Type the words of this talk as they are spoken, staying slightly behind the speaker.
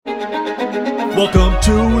Welcome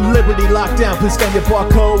to Liberty Lockdown. Please scan your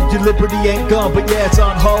barcode. Your liberty ain't gone, but yeah, it's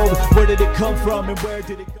on hold. Where did it come from and where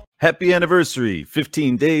did it go? Happy anniversary.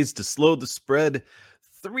 15 days to slow the spread.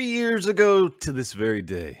 3 years ago to this very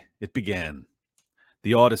day, it began.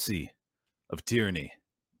 The odyssey of tyranny.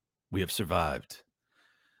 We have survived.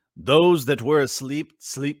 Those that were asleep,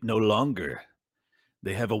 sleep no longer.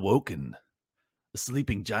 They have awoken. A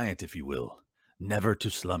sleeping giant, if you will, never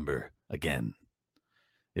to slumber again.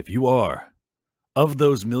 If you are of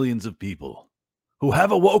those millions of people who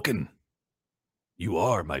have awoken, you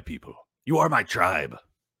are my people. You are my tribe.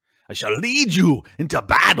 I shall lead you into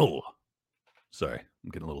battle. Sorry,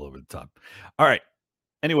 I'm getting a little over the top. All right.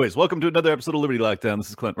 Anyways, welcome to another episode of Liberty Lockdown. This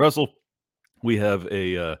is Clint Russell. We have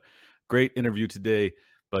a great interview today.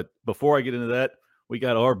 But before I get into that, we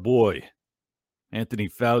got our boy, Anthony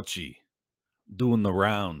Fauci, doing the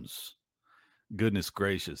rounds. Goodness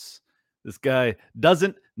gracious. This guy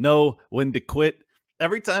doesn't know when to quit.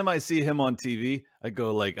 Every time I see him on TV, I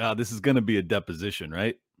go like, this is going to be a deposition,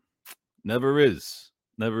 right? Never is.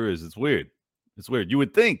 Never is. It's weird. It's weird. You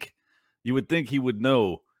would think he would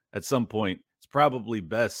know at some point it's probably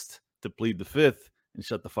best to plead the fifth and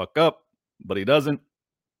shut the fuck up, but he doesn't.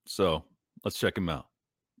 So let's check him out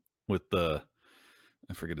with I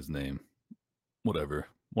forget his name. Whatever.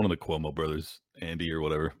 One of the Cuomo brothers, Andy or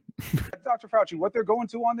whatever. Dr. Fauci, what they're going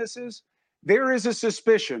to on this is there is a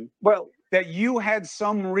suspicion, that you had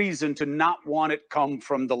some reason to not want it come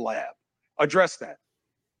from the lab. Address that.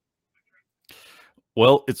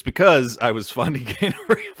 Well, it's because I was funding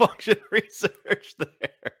gain-of-function research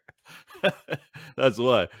there. That's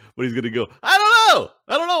why. But he's going to go, I don't know.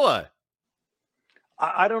 I don't know why.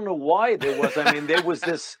 I don't know why there was. I mean, there was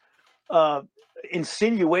this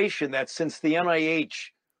insinuation that since the NIH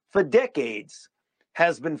for decades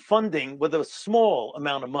has been funding with a small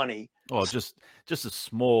amount of money. Oh, just a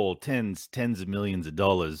small tens of millions of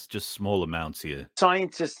dollars, just small amounts here.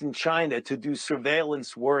 Scientists in China to do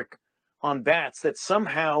surveillance work on bats, that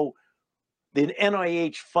somehow the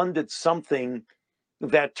NIH funded something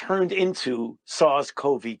that turned into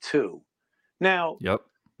SARS-CoV-2. Now,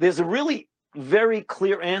 There's a really very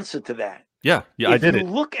clear answer to that. Yeah, I did it. If you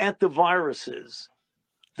look at the viruses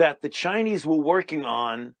that the Chinese were working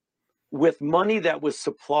on with money that was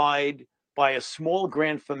supplied by a small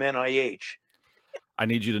grant from NIH. I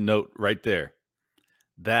need you to note right there.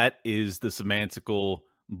 That is the semantical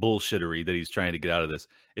bullshittery that he's trying to get out of this.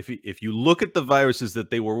 If you look at the viruses that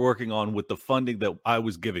they were working on with the funding that I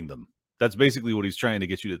was giving them, that's basically what he's trying to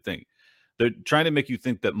get you to think. They're trying to make you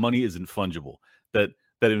think that money isn't fungible, that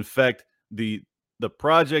in fact the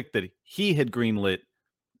project that he had greenlit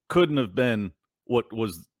couldn't have been what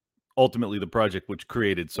was ultimately the project which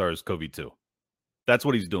created SARS-CoV-2. That's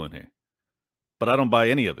what he's doing here. But I don't buy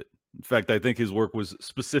any of it. In fact, I think his work was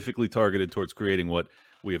specifically targeted towards creating what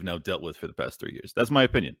we have now dealt with for the past 3 years. That's my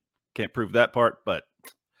opinion. Can't prove that part, but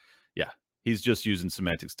yeah, he's just using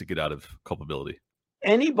semantics to get out of culpability.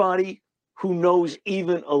 Anybody who knows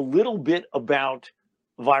even a little bit about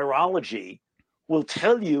virology will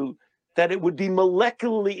tell you that it would be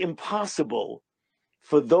molecularly impossible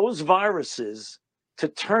for those viruses to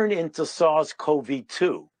turn into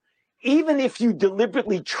SARS-CoV-2. Even if you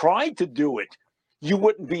deliberately tried to do it, you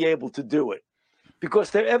wouldn't be able to do it because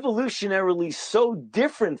they're evolutionarily so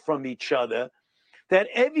different from each other that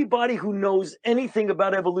everybody who knows anything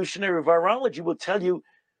about evolutionary virology will tell you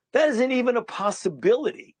that isn't even a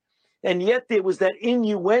possibility. And yet there was that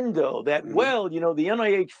innuendo that, the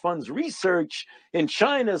NIH funds research in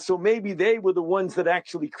China, so maybe they were the ones that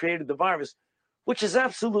actually created the virus, which is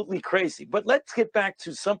absolutely crazy. But let's get back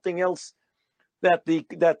to something else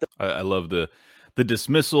I love the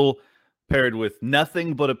dismissal paired with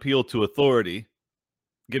nothing but appeal to authority,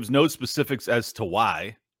 gives no specifics as to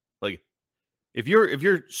why. Like, if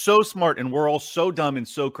you're so smart and we're all so dumb and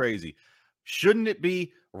so crazy, shouldn't it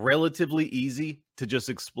be relatively easy to just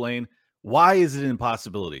explain why is it an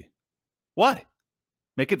impossibility? Why?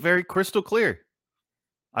 Make it very crystal clear.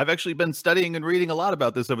 I've actually been studying and reading a lot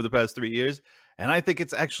about this over the past 3 years, and I think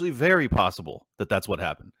it's actually very possible that that's what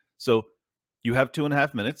happened. So you have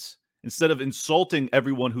 2.5 minutes. Instead of insulting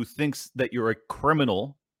everyone who thinks that you're a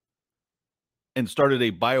criminal and started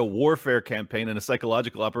a biowarfare campaign and a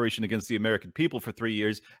psychological operation against the American people for 3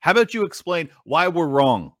 years, how about you explain why we're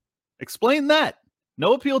wrong? Explain that.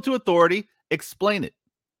 No appeal to authority. Explain it.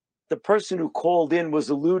 The person who called in was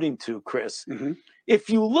alluding to, Chris. Mm-hmm. If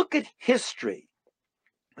you look at history,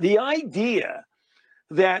 the idea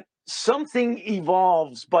that something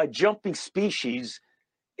evolves by jumping species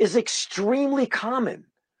is extremely common.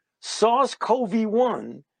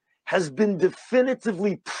 SARS-CoV-1 has been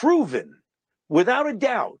definitively proven without a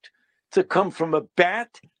doubt, to come from a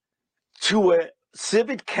bat to a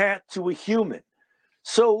civet cat to a human.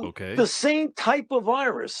 So Okay. the same type of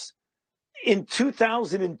virus in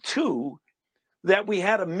 2002 that we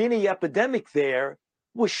had a mini epidemic there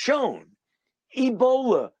was shown.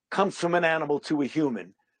 Ebola comes from an animal to a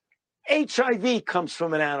human. HIV comes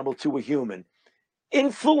from an animal to a human.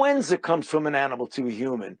 Influenza comes from an animal to a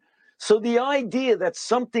human. So the idea that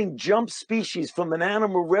something jumps species from an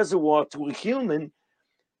animal reservoir to a human,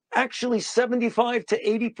 actually 75 to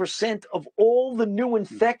 80% of all the new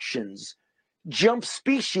infections jump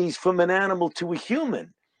species from an animal to a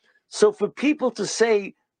human. So for people to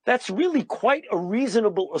say that's really quite a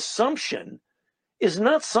reasonable assumption is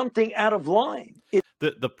not something out of line.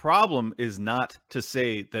 The problem is not to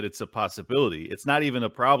say that it's a possibility. It's not even a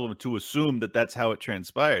problem to assume that that's how it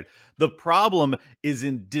transpired. The problem is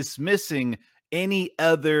in dismissing any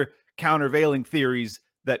other countervailing theories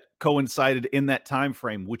that coincided in that time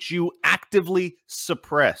frame, which you actively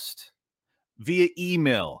suppressed via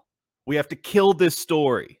email. We have to kill this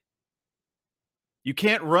story. You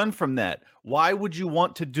can't run from that. Why would you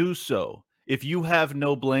want to do so if you have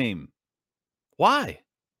no blame? Why?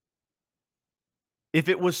 If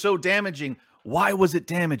it was so damaging, why was it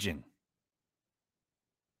damaging?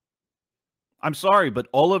 I'm sorry, but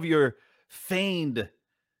all of your feigned,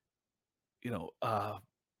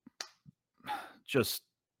 just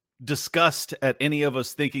disgust at any of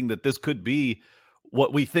us thinking that this could be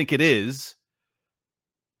what we think it is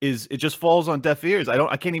it just falls on deaf ears.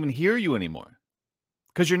 I can't even hear you anymore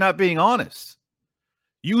because you're not being honest.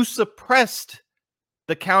 You suppressed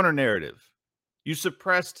the counter narrative. You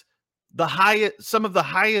suppressed some of the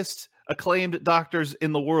highest acclaimed doctors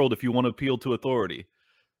in the world, if you want to appeal to authority,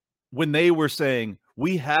 when they were saying,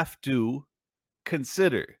 we have to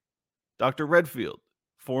consider. Dr. Redfield,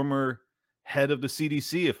 former head of the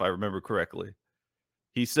CDC, if I remember correctly,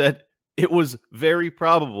 he said it was very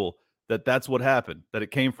probable that that's what happened, that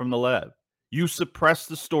it came from the lab. You suppressed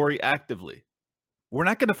the story actively. We're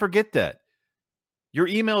not going to forget that. Your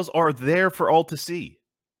emails are there for all to see.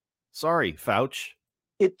 Sorry, Fauci.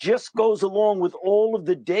 It just goes along with all of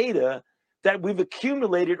the data that we've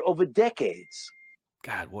accumulated over decades.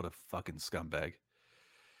 God, what a fucking scumbag.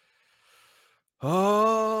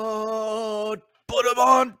 Oh, put him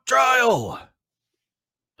on trial.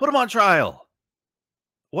 Put him on trial.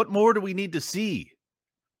 What more do we need to see?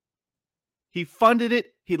 He funded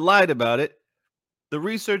it. He lied about it. The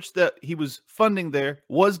research that he was funding there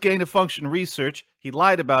was gain-of-function research. He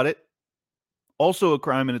lied about it. Also a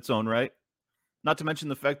crime in its own right. Not to mention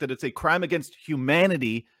the fact that it's a crime against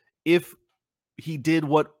humanity if he did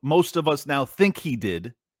what most of us now think he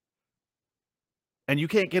did. And you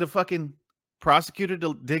can't get a fucking prosecutor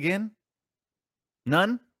to dig in?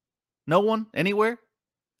 None? No one? Anywhere?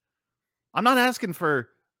 I'm not asking for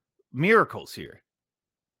miracles here.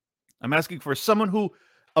 I'm asking for someone who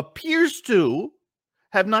appears to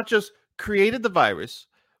have not just created the virus,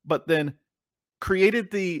 but then created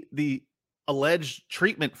the alleged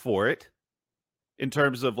treatment for it in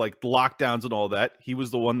terms of like lockdowns and all that. He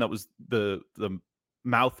was the one that was the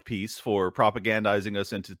mouthpiece for propagandizing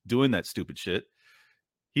us into doing that stupid shit.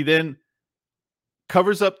 He then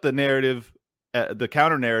covers up the narrative, the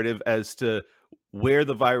counter narrative as to where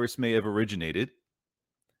the virus may have originated.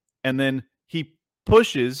 And then he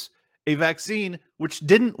pushes a vaccine which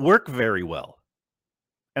didn't work very well.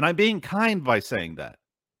 And I'm being kind by saying that.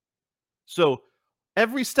 So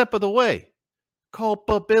every step of the way,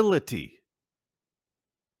 culpability.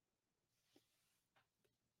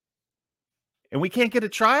 And we can't get a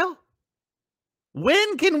trial?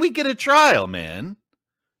 When can we get a trial, man?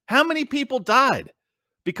 How many people died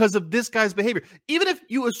because of this guy's behavior? Even if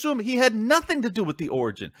you assume he had nothing to do with the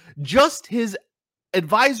origin, just his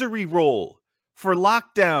advisory role for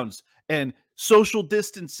lockdowns and social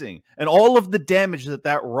distancing and all of the damage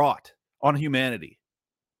that wrought on humanity.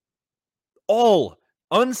 All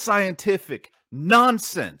unscientific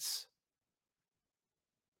nonsense.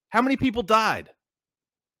 How many people died?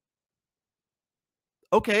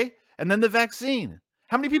 Okay, and then the vaccine.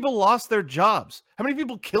 How many people lost their jobs? How many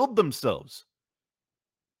people killed themselves?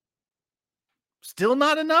 Still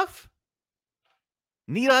not enough?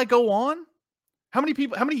 Need I go on? How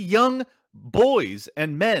many young boys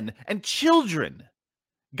and men and children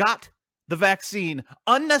got the vaccine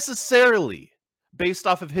unnecessarily based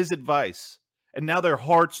off of his advice, and now their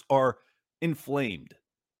hearts are inflamed?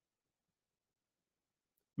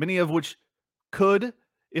 Many of which could,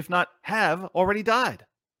 if not have, already died.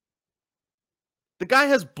 The guy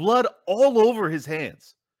has blood all over his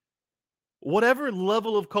hands. Whatever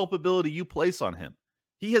level of culpability you place on him,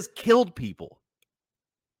 he has killed people.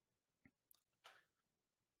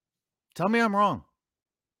 Tell me I'm wrong.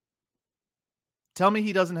 Tell me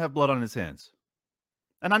he doesn't have blood on his hands.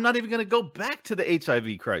 And I'm not even going to go back to the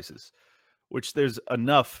HIV crisis, which there's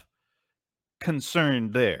enough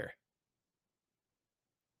concern there.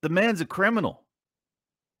 The man's a criminal.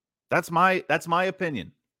 That's my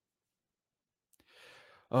opinion.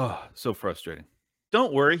 Oh, so frustrating.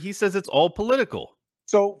 Don't worry, he says it's all political.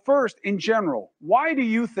 So first, in general, why do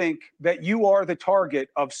you think that you are the target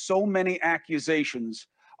of so many accusations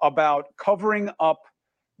about covering up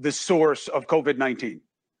the source of COVID-19?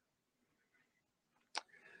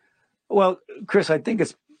 Well, Chris, I think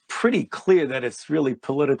it's pretty clear that it's really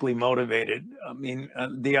politically motivated. I mean,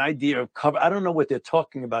 the idea of I don't know what they're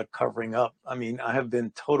talking about covering up. I mean, I have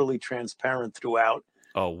been totally transparent throughout.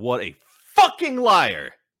 Oh, what a fucking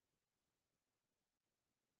liar.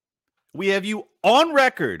 We have you on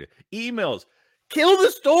record, emails, kill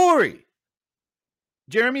the story.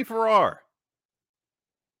 Jeremy Farrar.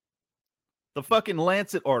 The fucking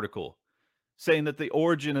Lancet article saying that the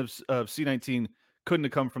origin of C19 couldn't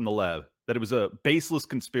have come from the lab, that it was a baseless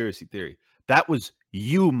conspiracy theory. That was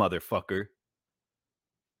you, motherfucker.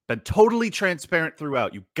 Been totally transparent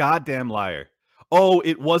throughout, you goddamn liar. Oh,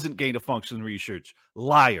 it wasn't gain-of-function research.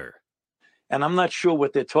 Liar. And I'm not sure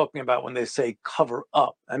what they're talking about when they say cover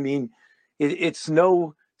up. I mean, it's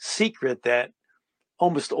no secret that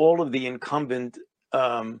almost all of the incumbent...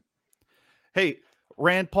 Hey,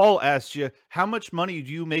 Rand Paul asked you, how much money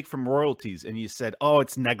do you make from royalties? And you said, oh,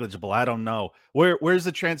 it's negligible. I don't know. Where's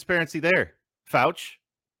the transparency there, Fauci?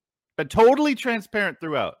 Been totally transparent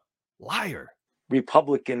throughout. Liar.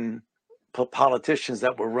 Republican politicians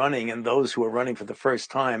that were running and those who were running for the first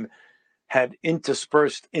time had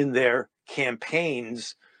interspersed in their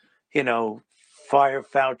campaigns, fire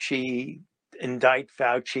Fauci, indict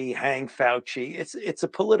Fauci, hang Fauci. It's a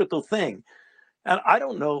political thing. And I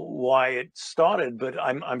don't know why it started, but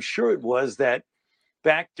I'm sure it was that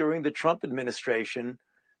back during the Trump administration,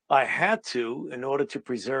 I had to, in order to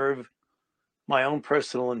preserve my own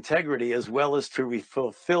personal integrity, as well as to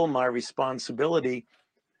fulfill my responsibility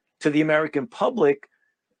to the American public,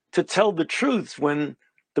 to tell the truth when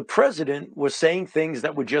the president was saying things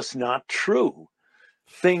that were just not true.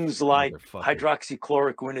 Things like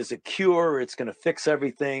hydroxychloroquine is a cure, it's going to fix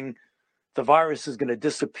everything, the virus is going to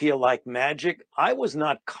disappear like magic. I was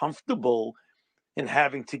not comfortable in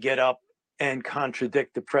having to get up and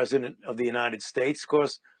contradict the president of the United States. Of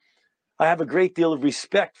course, I have a great deal of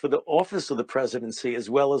respect for the office of the presidency, as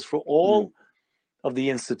well as for all of the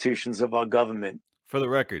institutions of our government. For the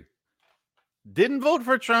record, didn't vote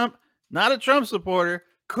for Trump, not a Trump supporter,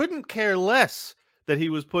 couldn't care less that he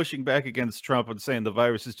was pushing back against Trump and saying the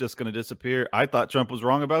virus is just going to disappear. I thought Trump was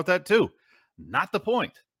wrong about that too. Not the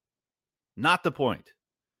point. Not the point.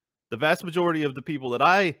 The vast majority of the people that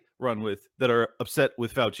I run with that are upset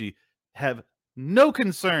with Fauci have no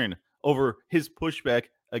concern over his pushback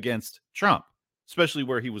against Trump, especially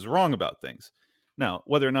where he was wrong about things. Now,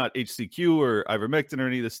 whether or not HCQ or ivermectin or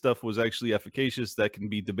any of this stuff was actually efficacious, that can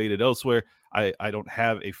be debated elsewhere. I don't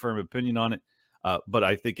have a firm opinion on it, but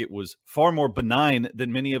I think it was far more benign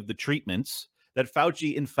than many of the treatments that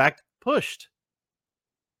Fauci, in fact, pushed.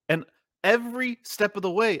 And every step of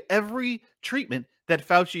the way, every treatment that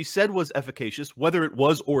Fauci said was efficacious, whether it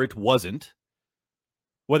was or it wasn't,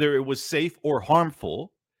 whether it was safe or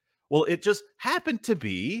harmful, well, it just happened to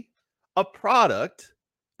be a product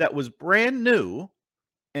that was brand new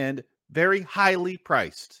and very highly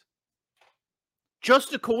priced.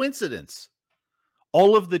 Just a coincidence.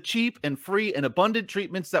 All of the cheap and free and abundant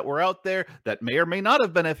treatments that were out there that may or may not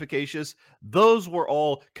have been efficacious, those were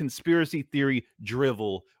all conspiracy theory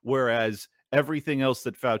drivel, whereas everything else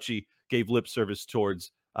that Fauci gave lip service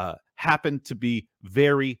towards happened to be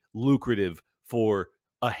very lucrative for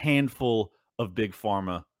a handful of big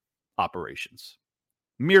pharma operations.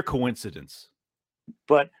 Mere coincidence.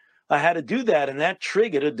 But I had to do that, and that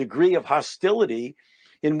triggered a degree of hostility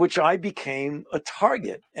in which I became a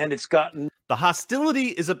target, and it's gotten... The hostility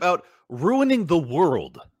is about ruining the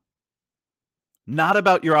world, not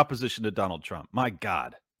about your opposition to Donald Trump. My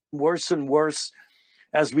God. Worse and worse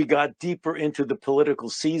as we got deeper into the political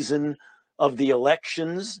season of the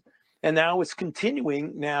elections, and now it's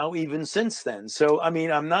continuing now even since then. So, I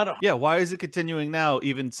mean, I'm not... Yeah, why is it continuing now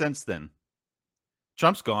even since then?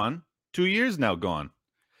 Trump's gone. 2 years now gone.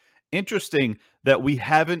 Interesting that we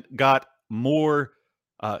haven't got more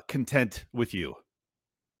content with you.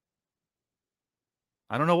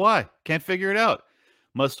 I don't know why. Can't figure it out.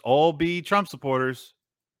 Must all be Trump supporters.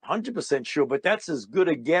 100% sure, but that's as good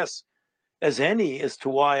a guess as any as to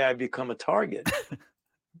why I become a target.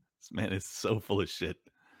 This man is so full of shit.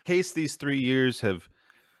 In case these 3 years have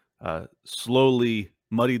slowly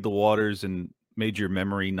muddied the waters and made your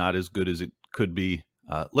memory not as good as it could be,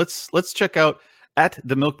 let's check out at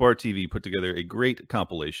the Milk Bar TV. Put together a great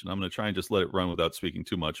compilation. I'm going to try and just let it run without speaking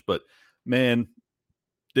too much, but man,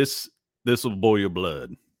 this will boil your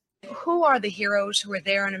blood. Who are the heroes who are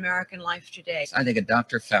there in American life today? I think of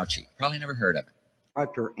Dr. Fauci. Probably never heard of it.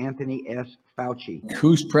 Dr. Anthony S. Fauci.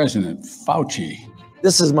 Who's president? Fauci.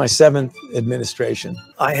 This is my 7th administration.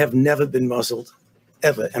 I have never been muzzled,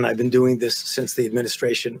 ever, and I've been doing this since the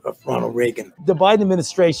administration of Ronald Reagan. The Biden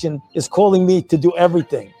administration is calling me to do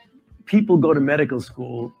everything. People go to medical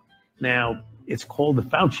school now. It's called the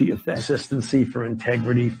Fauci effect. Consistency for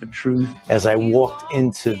integrity, for truth. As I walked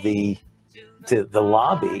into the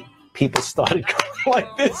lobby, people started going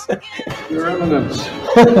like this. Your Eminence.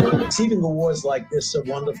 Receiving awards like this are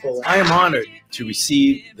wonderful. I am honored to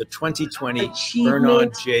receive the 2020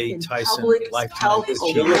 Bernard J. Tyson Lifetime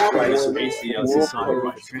Achievement Prize for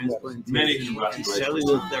transplantation,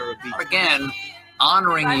 cellular therapy. Again,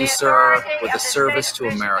 honoring you, sir, with a service to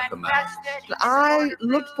America, man. I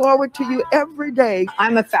look forward to you every day.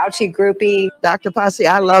 I'm a Fauci groupie. Dr. Fauci,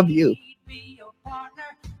 I love you.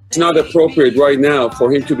 It's not appropriate right now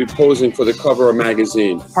for him to be posing for the cover of a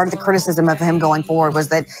magazine. Part of the criticism of him going forward was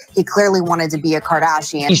that he clearly wanted to be a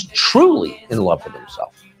Kardashian. He's truly in love with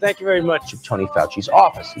himself. Thank you very much. Tony Fauci's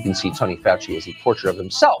office. You can see Tony Fauci as a portrait of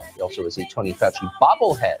himself. He also has a Tony Fauci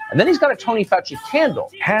bobblehead. And then he's got a Tony Fauci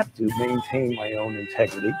candle. I have to maintain my own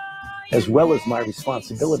integrity, as well as my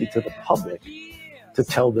responsibility to the public to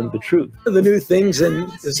tell them the truth. The new things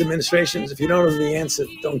in this administration is if you don't know the answer,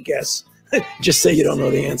 don't guess. Just say you don't know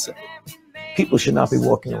the answer. People should not be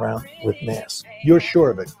walking around with masks. You're sure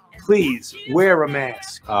of it? Please wear a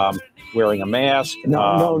mask. Wearing a mask.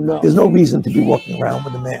 No. There's no reason to be walking around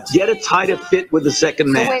with a mask. Get a tighter fit with the second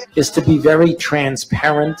mask. Is to be very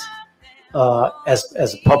transparent as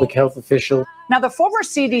a public health official. Now, the former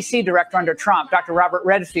CDC director under Trump, Dr. Robert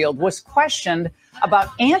Redfield, was questioned about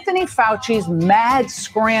Anthony Fauci's mad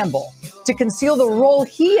scramble to conceal the role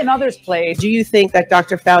he and others played. Do you think that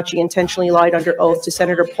Dr. Fauci intentionally lied under oath to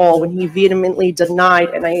Senator Paul when he vehemently denied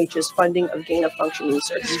NIH's funding of gain-of-function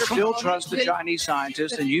research? You still trust the Chinese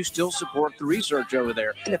scientists, and you still support the research over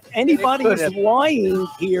there. And if anybody is lying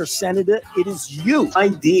here, Senator, it is you.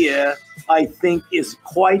 Idea, I think, is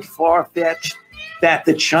quite far-fetched. That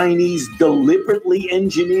the Chinese deliberately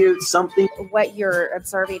engineered something. What you're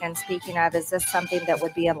observing and speaking of, is this something that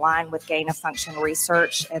would be in line with gain-of-function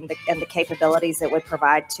research and the capabilities it would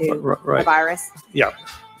provide to the virus? Yeah.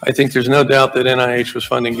 I think there's no doubt that NIH was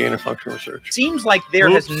funding gain-of-function research. Seems like there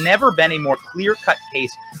has never been a more clear-cut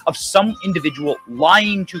case of some individual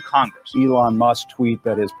lying to Congress. Elon Musk tweet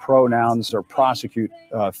that his pronouns are prosecute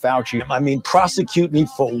Fauci. I mean, prosecute me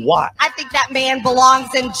for what? I think that man belongs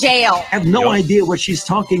in jail. I have no idea what she's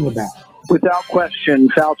talking about. Without question,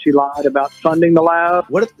 Fauci lied about funding the lab.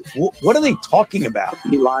 What are they talking about?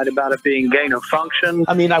 He lied about it being gain of function.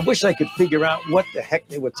 I mean, I wish I could figure out what the heck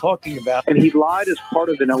they were talking about. And he lied as part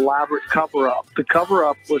of an elaborate cover-up. The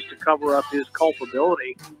cover-up was to cover up his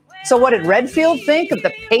culpability. So what did Redfield think of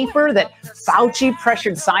the paper that Fauci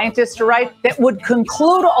pressured scientists to write that would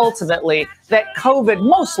conclude ultimately that COVID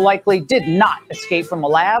most likely did not escape from a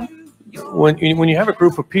lab? When you have a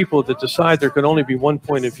group of people that decide there can only be one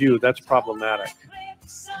point of view, that's problematic.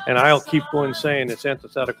 And I'll keep going saying it's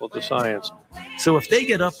antithetical to science. So if they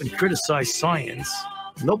get up and criticize science,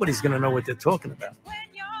 nobody's going to know what they're talking about.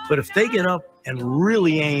 But if they get up and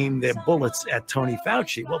really aim their bullets at Tony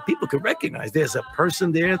Fauci, well, people can recognize there's a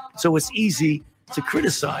person there. So it's easy to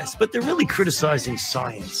criticize. But they're really criticizing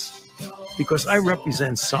science because I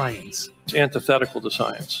represent science. It's antithetical to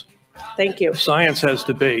science. Thank you. Science has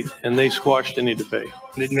debate, and they squashed any debate.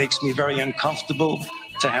 It makes me very uncomfortable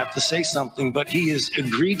to have to say something, but he is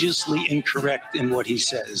egregiously incorrect in what he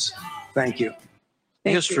says. Thank you.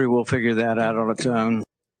 History will figure that out on its own.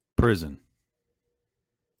 Prison.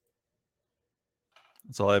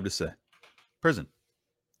 That's all I have to say. Prison.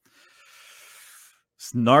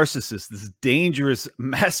 This narcissist, this dangerous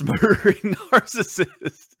mass murdering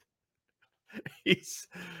narcissist. He's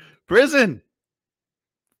prison.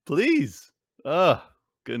 Please. Oh,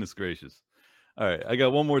 goodness gracious. All right. I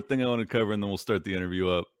got one more thing I want to cover, and then we'll start the interview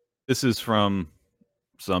up. This is from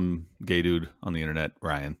some gay dude on the internet,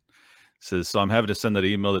 Ryan. Says, so I'm having to send that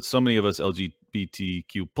email that so many of us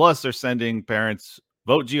LGBTQ plus are sending. Parents,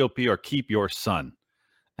 vote GOP or keep your son.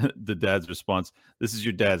 The dad's response, this is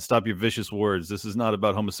your dad. Stop your vicious words. This is not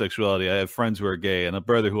about homosexuality. I have friends who are gay and a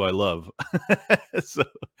brother who I love. So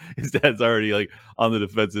his dad's already like on the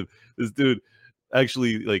defensive. This dude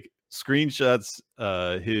actually like screenshots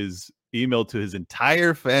his email to his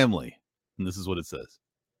entire family. And this is what it says.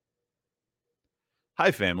 Hi,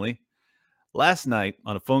 family. Last night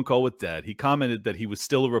on a phone call with Dad, he commented that he was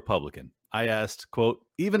still a Republican. I asked, quote,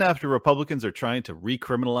 even after Republicans are trying to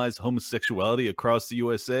recriminalize homosexuality across the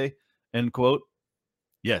USA, end quote.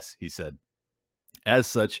 Yes, he said. As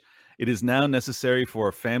such, it is now necessary for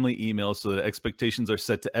a family email so that expectations are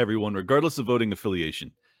set to everyone, regardless of voting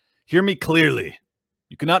affiliation. Hear me clearly.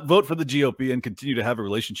 You cannot vote for the GOP and continue to have a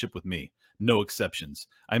relationship with me. No exceptions.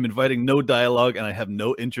 I'm inviting no dialogue, and I have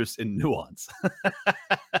no interest in nuance.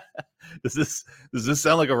 Does this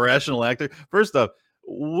sound like a rational actor? First off,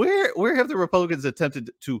 where have the Republicans attempted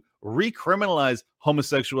to recriminalize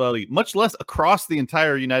homosexuality, much less across the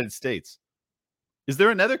entire United States? Is there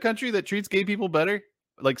another country that treats gay people better?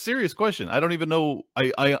 Like, serious question. I don't even know.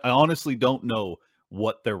 I honestly don't know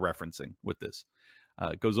what they're referencing with this.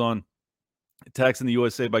 It goes on. Attacks in the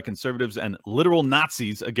USA by conservatives and literal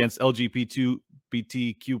Nazis against LGBTQ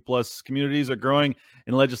plus communities are growing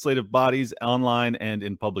in legislative bodies, online, and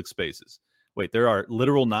in public spaces. Wait, there are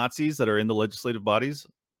literal Nazis that are in the legislative bodies?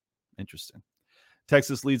 Interesting.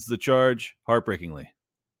 Texas leads the charge, heartbreakingly.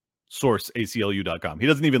 Source, ACLU.com. He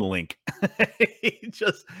doesn't even link. he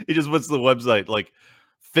just puts the website, like,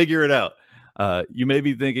 figure it out. You may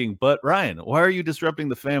be thinking, but Ryan, why are you disrupting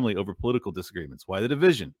the family over political disagreements? Why the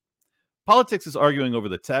division? Politics is arguing over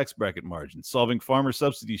the tax bracket margin, solving farmer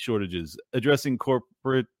subsidy shortages, addressing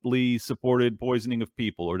corporately supported poisoning of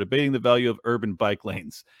people, or debating the value of urban bike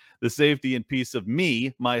lanes. The safety and peace of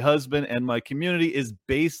me, my husband, and my community is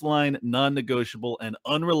baseline, non-negotiable, and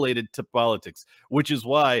unrelated to politics, which is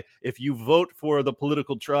why if you vote for the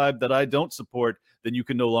political tribe that I don't support, then you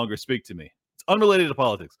can no longer speak to me. It's unrelated to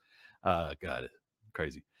politics. God,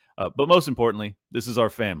 crazy. But most importantly, this is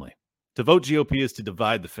our family. To vote GOP is to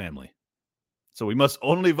divide the family. So we must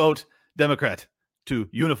only vote Democrat to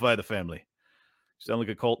unify the family. You sound like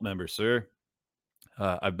a cult member, sir.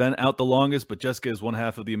 I've been out the longest, but Jessica is one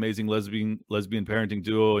half of the amazing lesbian parenting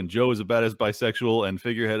duo, and Joe is a badass bisexual and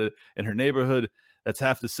figurehead in her neighborhood. That's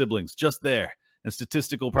half the siblings, just there. And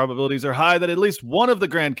statistical probabilities are high that at least one of the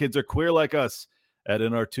grandkids are queer like us. Add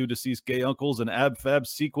in our 2 deceased gay uncles and ab-fab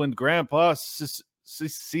sequined grandpa,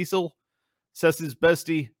 Cecil, Cess's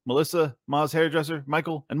bestie, Melissa, Ma's hairdresser,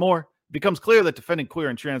 Michael, and more. It becomes clear that defending queer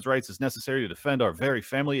and trans rights is necessary to defend our very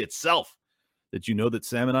family itself. Did you know that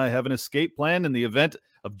Sam and I have an escape plan in the event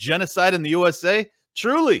of genocide in the USA?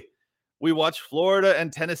 Truly. We watch Florida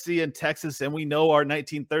and Tennessee and Texas, and we know our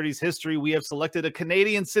 1930s history. We have selected a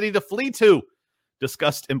Canadian city to flee to,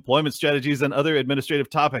 discussed employment strategies and other administrative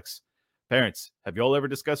topics. Parents, have you all ever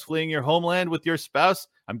discussed fleeing your homeland with your spouse?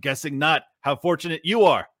 I'm guessing not. How fortunate you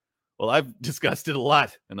are. Well, I've discussed it a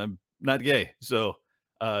lot, and I'm not gay, so...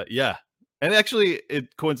 yeah. And actually,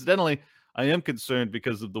 coincidentally, I am concerned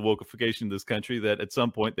because of the wokeification of this country that at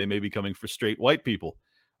some point they may be coming for straight white people.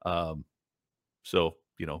 So,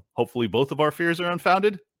 hopefully both of our fears are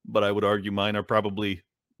unfounded, but I would argue mine are probably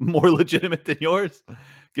more legitimate than yours,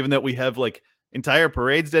 given that we have like entire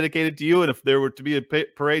parades dedicated to you. And if there were to be a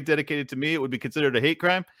parade dedicated to me, it would be considered a hate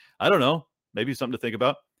crime. I don't know. Maybe something to think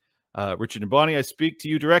about. Richard and Bonnie, I speak to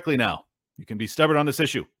you directly now. You can be stubborn on this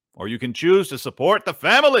issue, or you can choose to support the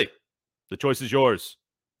family. The choice is yours.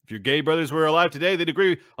 If your gay brothers were alive today, they'd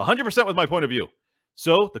agree 100% with my point of view.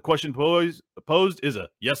 So the question posed is a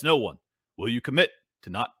yes-no one. Will you commit to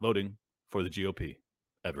not voting for the GOP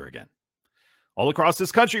ever again? All across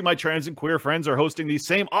this country, my trans and queer friends are hosting these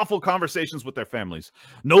same awful conversations with their families.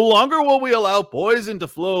 No longer will we allow poison to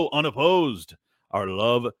flow unopposed. Our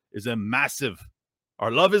love is massive,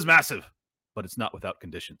 but it's not without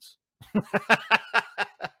conditions.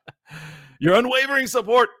 Your unwavering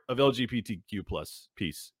support of LGBTQ plus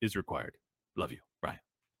peace is required. Love you, Ryan.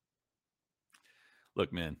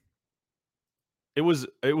 Look, man, it was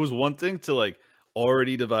one thing to like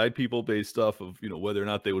already divide people based off of whether or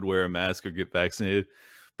not they would wear a mask or get vaccinated,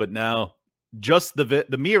 but now just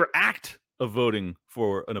the mere act of voting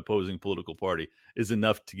for an opposing political party is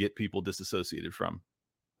enough to get people disassociated from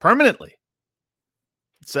permanently.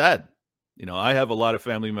 It's sad. I have a lot of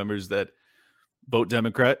family members that vote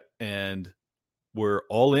Democrat, and we're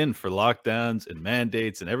all in for lockdowns and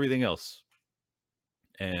mandates and everything else.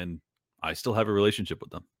 And I still have a relationship with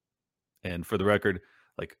them. And for the record,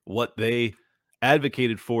 like what they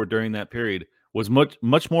advocated for during that period was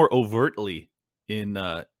much more overtly in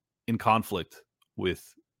conflict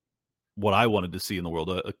with what I wanted to see in the world,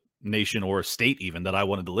 a nation or a state even that I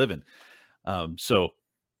wanted to live in. So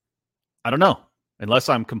I don't know, unless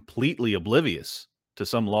I'm completely oblivious to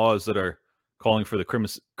some laws that are calling for the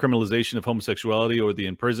criminalization of homosexuality or the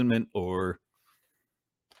imprisonment or,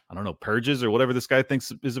 I don't know, purges or whatever this guy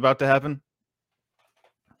thinks is about to happen.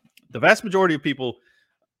 The vast majority of people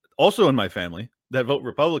also in my family that vote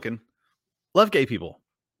Republican love gay people.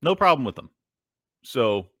 No problem with them.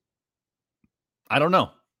 So I don't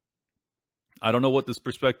know. I don't know what this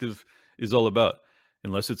perspective is all about,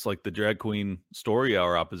 unless it's like the drag queen story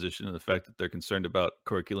hour opposition and the fact that they're concerned about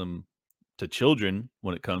curriculum to children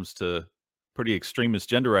when it comes to pretty extremist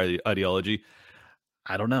gender ideology.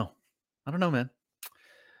 I don't know. I don't know, man.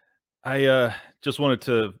 I just wanted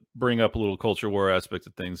to bring up a little culture war aspect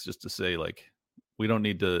of things, just to say, like, we don't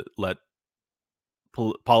need to let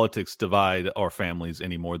politics divide our families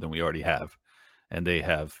any more than we already have. And they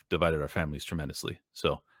have divided our families tremendously.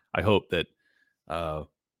 So I hope that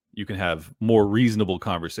you can have more reasonable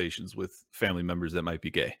conversations with family members that might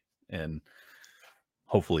be gay, and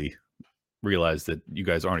hopefully realize that you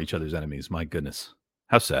guys aren't each other's enemies. My goodness.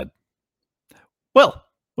 How sad. Well,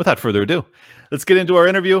 without further ado, let's get into our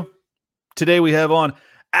interview. Today we have on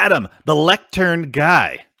Adam, the Lectern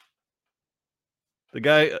guy. The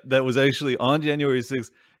guy that was actually on January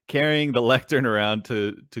 6th carrying the lectern around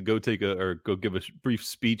to go go give a brief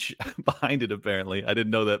speech behind it, apparently. I didn't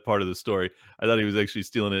know that part of the story. I thought he was actually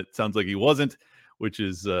stealing it. Sounds like he wasn't, which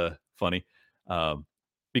is funny.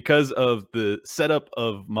 Because of the setup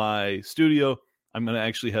of my studio, I'm going to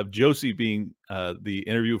actually have Josie being the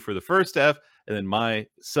interview for the first half, and then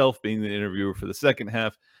myself being the interviewer for the second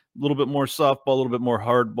half. A little bit more softball, a little bit more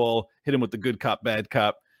hardball, hit him with the good cop, bad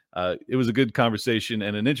cop. It was a good conversation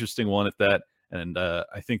and an interesting one at that. And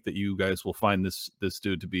I think that you guys will find this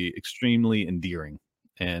dude to be extremely endearing.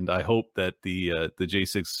 And I hope that the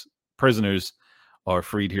J6 prisoners are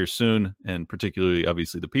freed here soon, and particularly,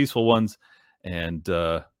 obviously, the peaceful ones. And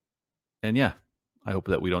yeah, I hope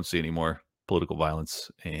that we don't see any more political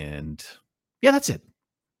violence. And yeah, that's it.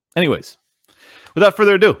 Anyways, without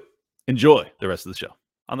further ado, enjoy the rest of the show.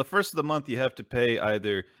 On the first of the month, you have to pay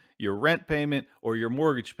either your rent payment or your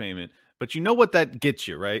mortgage payment. But you know what that gets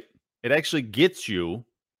you, right? It actually gets you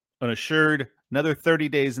an assured another 30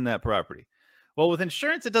 days in that property. Well, with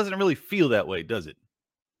insurance, it doesn't really feel that way, does it?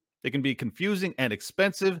 It can be confusing and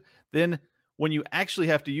expensive. Then when you actually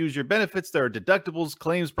have to use your benefits, there are deductibles,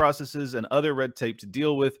 claims processes, and other red tape to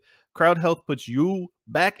deal with. Crowd Health puts you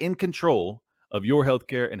back in control of your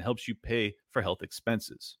healthcare and helps you pay for health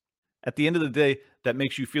expenses. At the end of the day, that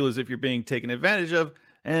makes you feel as if you're being taken advantage of,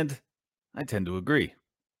 and I tend to agree.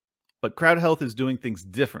 But Crowd Health is doing things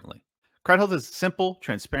differently. Crowd Health is simple,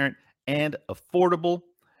 transparent, and affordable.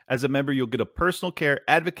 As a member, you'll get a personal care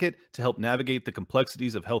advocate to help navigate the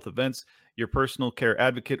complexities of health events. Your personal care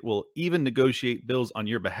advocate will even negotiate bills on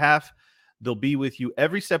your behalf. They'll be with you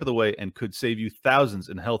every step of the way and could save you thousands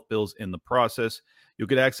in health bills in the process. You'll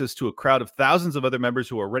get access to a crowd of thousands of other members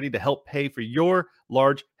who are ready to help pay for your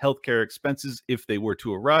large healthcare expenses if they were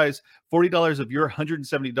to arise. $40 of your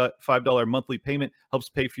 $175 monthly payment helps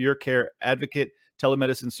pay for your care advocate,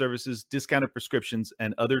 telemedicine services, discounted prescriptions,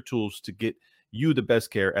 and other tools to get you the best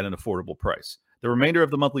care at an affordable price. The remainder of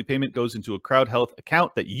the monthly payment goes into a Crowd Health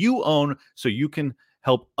account that you own so you can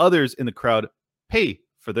help others in the crowd pay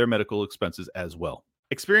for their medical expenses as well.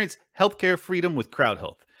 Experience healthcare freedom with Crowd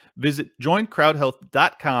Health. Visit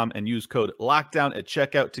joincrowdhealth.com and use code LOCKDOWN at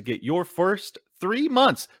checkout to get your first 3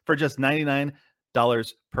 months for just $99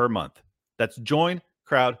 per month. That's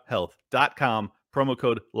joincrowdhealth.com, promo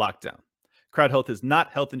code LOCKDOWN. Crowd Health is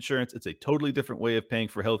not health insurance. It's a totally different way of paying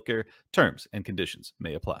for healthcare. Terms and conditions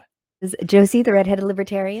may apply. This is Josie, the redheaded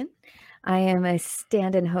libertarian. I am a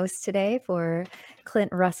stand-in host today for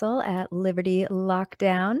Clint Russell at Liberty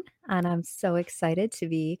Lockdown, and I'm so excited to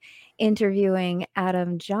be interviewing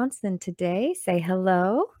Adam Johnson today. Say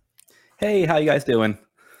hello. Hey, how you guys doing?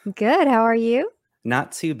 Good. How are you?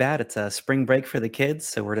 Not too bad. It's a spring break for the kids,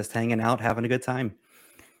 so we're just hanging out, having a good time.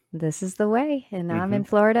 This is the way, and I'm in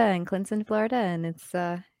Florida, and Clint's in Florida, and it's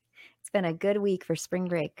been a good week for spring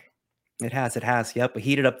break. It has. Yep. We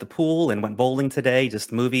heated up the pool and went bowling today.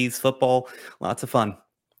 Just movies, football, lots of fun.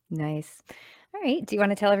 Nice. All right. Do you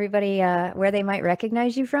want to tell everybody where they might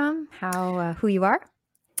recognize you from? Who you are?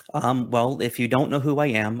 Well, if you don't know who I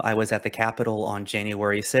am, I was at the Capitol on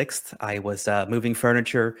January 6th. I was moving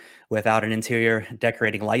furniture without an interior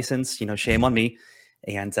decorating license. Shame on me.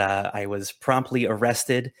 And I was promptly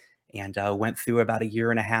arrested and went through about a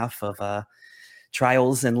year and a half of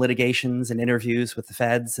trials and litigations and interviews with the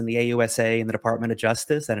feds and the AUSA and the Department of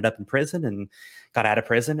Justice. Ended up in prison and got out of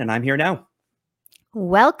prison, and I'm here now.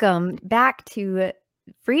 Welcome back to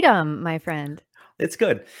freedom, my friend. It's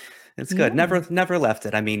good. It's good. Yeah. Never left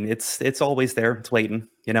it. I mean, it's always there. It's waiting,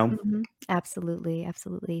 Absolutely.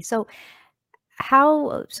 So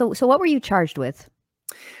what were you charged with?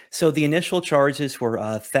 So the initial charges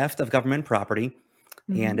were theft of government property.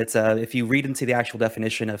 And it's if you read into the actual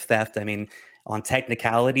definition of theft, I mean, On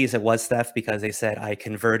technicalities, it was theft because they said I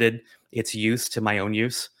converted its use to my own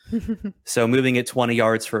use. So moving it 20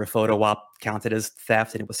 yards for a photo op counted as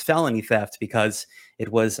theft, and it was felony theft because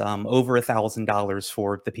it was over $1,000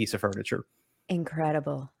 for the piece of furniture.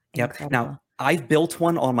 Incredible. Yep. Incredible. Now, I've built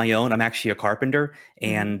one on my own. I'm actually a carpenter,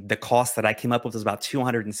 Mm-hmm. and the cost that I came up with was about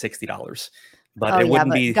 $260. But Oh, it yeah, wouldn't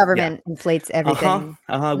but be government inflates everything.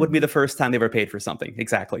 It wouldn't be the first time they ever paid for something.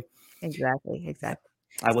 Exactly. Exactly.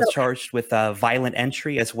 I was So- charged with violent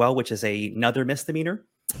entry as well, which is another misdemeanor.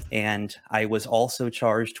 And I was also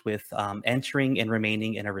charged with entering and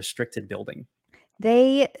remaining in a restricted building.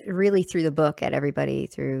 They really threw the book at everybody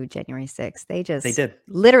through January 6th. They did.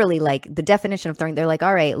 Literally, like, the definition of throwing, they're like,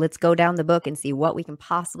 all right, let's go down the book and see what we can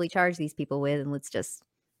possibly charge these people with, and let's just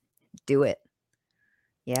do it.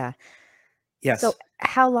 Yeah. Yes. So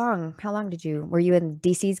how long were you in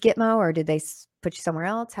DC's Gitmo, or did they put you somewhere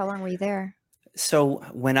else? How long were you there? So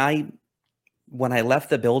when I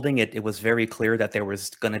left the building, it was very clear that there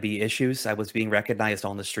was going to be issues. I was being recognized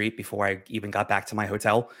on the street before I even got back to my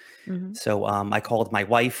hotel. Mm-hmm. So I called my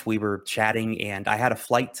wife. We were chatting, and I had a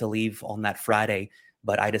flight to leave on that Friday,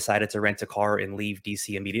 but I decided to rent a car and leave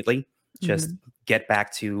DC immediately. Just get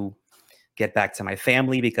back to my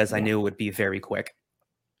family because I knew it would be very quick.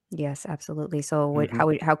 Yes, absolutely. So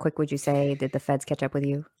how quick would you say did the feds catch up with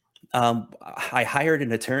you? I hired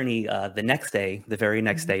an attorney the next day, the very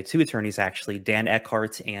next day, 2 attorneys actually, Dan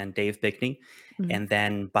Eckhart and Dave Bickney. And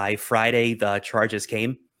then by Friday, the charges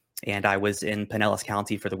came, and I was in Pinellas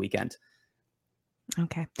County for the weekend.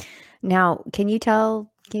 Okay. Now, can you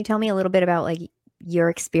tell me a little bit about like your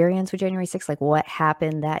experience with January 6th? Like what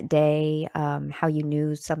happened that day? How you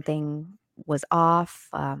knew something was off?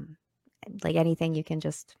 Like anything you can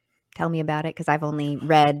just tell me about it, because I've only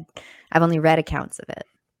read accounts of it.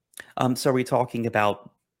 So are we talking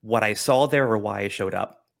about what I saw there or why I showed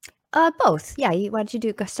up? Both. Yeah. Why don't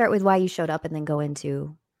you start with why you showed up and then go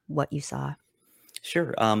into what you saw?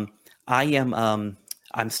 Sure. I'm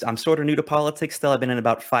sort of new to politics still. I've been in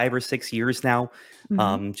about 5 or 6 years now.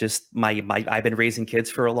 Just I've been raising kids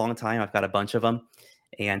for a long time. I've got a bunch of them,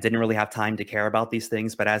 and didn't really have time to care about these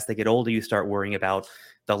things. But as they get older, you start worrying about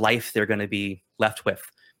the life they're going to be left with,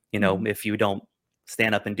 if you don't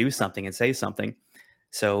stand up and do something and say something.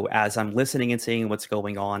 So as I'm listening and seeing what's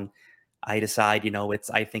going on, I decide,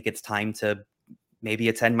 I think it's time to maybe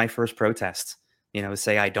attend my first protest,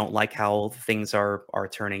 say I don't like how things are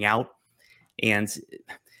turning out. And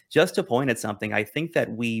just to point at something, I think that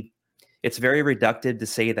it's very reductive to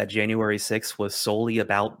say that January 6th was solely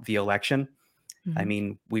about the election. I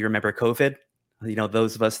mean, we remember COVID,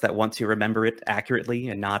 those of us that want to remember it accurately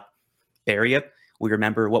and not bury it, we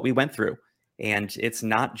remember what we went through. And it's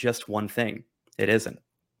not just one thing. It isn't.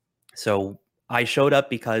 So I showed up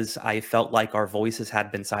because I felt like our voices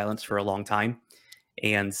had been silenced for a long time.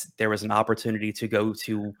 And there was an opportunity to go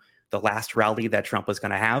to the last rally that Trump was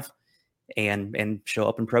going to have and show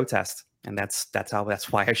up and protest. And that's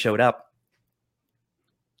why I showed up.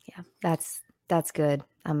 Yeah, that's good.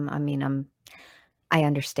 I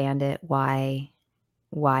understand it, why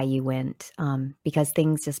you went, because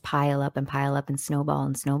things just pile up and snowball,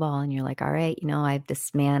 and you're like, all right, I have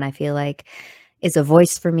this man I feel like is a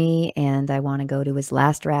voice for me, and I want to go to his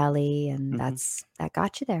last rally, and that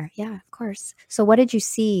got you there. Yeah, of course. So what did you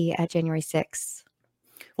see at January 6th?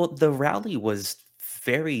 Well, the rally was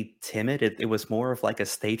very timid. It was more of like a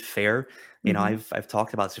state fair. I've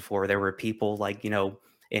talked about this before. There were people like,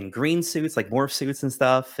 in green suits, like morph suits and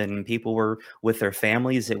stuff, and people were with their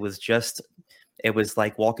families. It was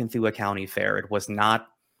like walking through a county fair. It was not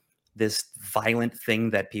this violent thing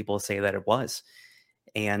that people say that it was.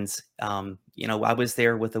 And, I was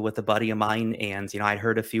there with a buddy of mine, and, I'd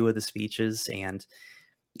heard a few of the speeches, and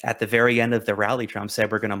at the very end of the rally, Trump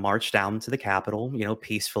said, we're going to march down to the Capitol,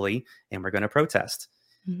 peacefully, and we're going to protest.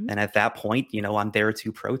 And at that point, I'm there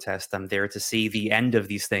to protest. I'm there to see the end of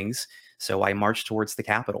these things. So I marched towards the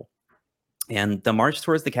Capitol. And the march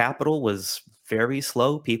towards the Capitol was very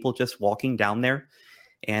slow, people just walking down there.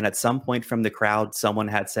 And at some point from the crowd, someone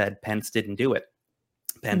had said, Pence didn't do it.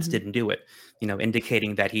 Pence didn't do it,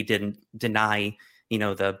 indicating that he didn't deny,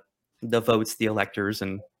 the votes, the electors,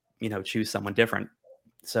 and, choose someone different.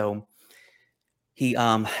 So he,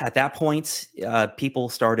 at that point, people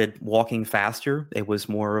started walking faster. It was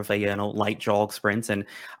more of a light jog sprint. And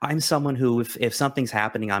I'm someone who, if something's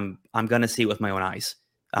happening, I'm going to see it with my own eyes.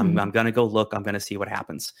 I'm going to go look. I'm going to see what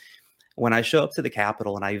happens. When I show up to the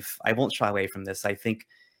Capitol, and I won't shy away from this. I think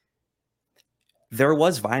there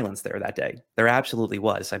was violence there that day. There absolutely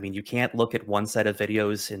was. I mean, you can't look at one set of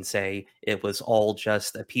videos and say it was all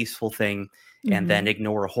just a peaceful thing and then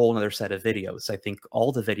ignore a whole other set of videos. I think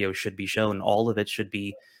all the videos should be shown. All of it should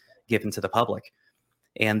be given to the public.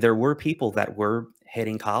 And there were people that were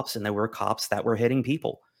hitting cops, and there were cops that were hitting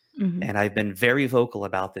people. And I've been very vocal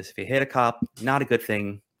about this. If you hit a cop, not a good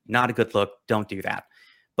thing, not a good look, don't do that.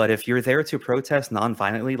 But if you're there to protest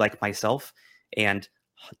nonviolently, like myself, and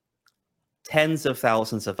tens of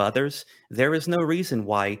thousands of others, there is no reason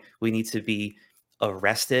why we need to be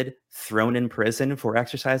arrested, thrown in prison for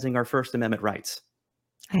exercising our First Amendment rights.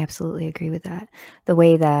 I absolutely agree with that. The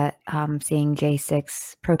way that seeing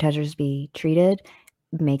J6 protesters be treated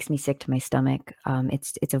makes me sick to my stomach.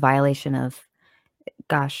 It's a violation of,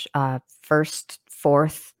 gosh, first,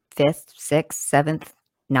 fourth, fifth, sixth, seventh,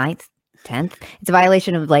 ninth, 10th. It's a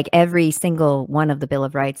violation of like every single one of the Bill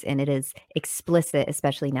of Rights, and it is explicit,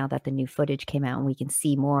 especially now that the new footage came out and we can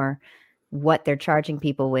see more what they're charging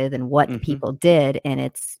people with and what the people did, and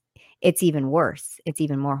it's even worse. It's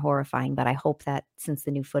even more horrifying. But I hope that since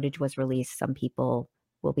the new footage was released, some people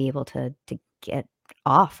will be able to get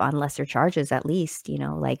off on lesser charges, at least, you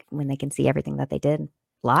know, like when they can see everything that they did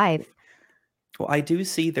live. Well, I do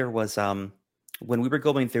see there was when we were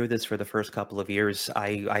going through this for the first couple of years,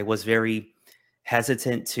 I was very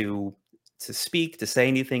hesitant to speak, to say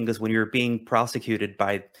anything, because when you're being prosecuted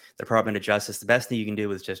by the Department of Justice, the best thing you can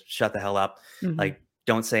do is just shut the hell up. Like,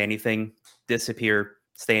 don't say anything, disappear,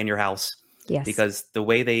 stay in your house. Yes. Because the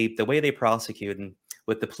way they prosecute, and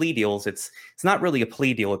with the plea deals, it's not really a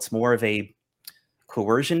plea deal, it's more of a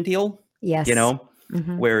coercion deal. Yes. You know,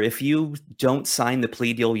 where if you don't sign the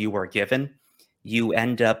plea deal you are given, you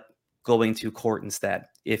end up going to court instead.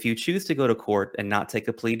 If you choose to go to court and not take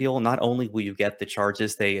a plea deal, not only will you get the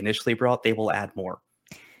charges they initially brought, they will add more.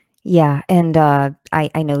 Yeah, and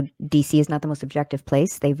I know DC is not the most objective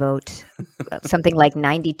place. They vote something like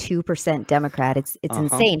 92% Democrat. It's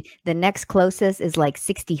insane. The next closest is like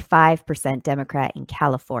 65% Democrat in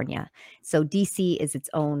California. So DC is its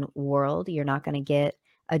own world. You're not going to get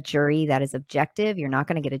a jury that is objective. You're not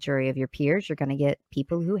going to get a jury of your peers. You're going to get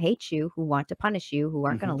people who hate you, who want to punish you, who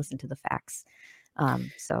aren't going to listen to the facts.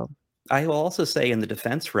 So I will also say, in the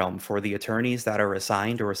defense realm, for the attorneys that are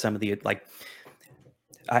assigned, or some of the, like,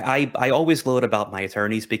 I always gloat about my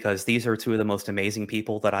attorneys, because these are two of the most amazing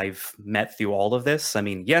people that I've met through all of this. I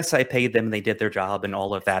mean, yes, I paid them, they did their job and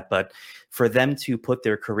all of that, but for them to put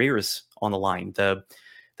their careers on the line, the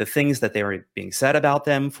things that they were being said about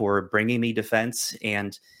them, for bringing me defense,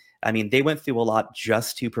 and I mean, they went through a lot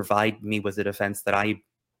just to provide me with the defense that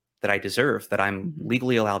I deserve, that I'm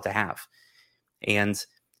legally allowed to have. And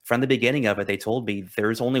from the beginning of it, they told me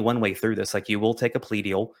there's only one way through this. Like, you will take a plea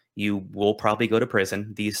deal, you will probably go to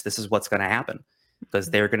prison. This is what's going to happen, because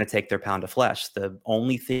they're going to take their pound of flesh. The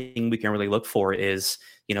only thing we can really look for is,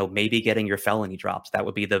 you know, maybe getting your felony dropped. That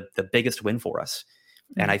would be the biggest win for us.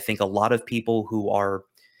 And I think a lot of people who are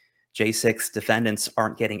J6 defendants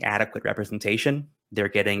aren't getting adequate representation. They're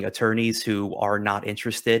getting attorneys who are not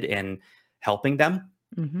interested in helping them.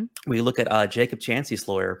 We look at Jacob Chancey's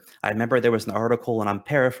lawyer. I remember there was an article, and I'm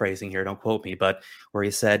paraphrasing here, don't quote me, but where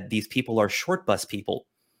he said these people are short bus people.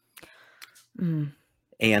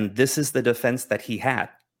 And this is the defense that he had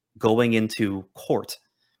going into court.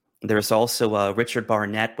 There's also Richard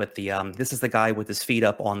Barnett with the, this is the guy with his feet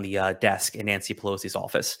up on the desk in Nancy Pelosi's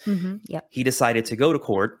office. Yep. He decided to go to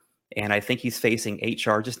court, and I think he's facing 8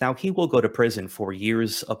 charges now. He will go to prison for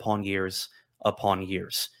years upon years upon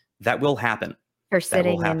years. That will happen. For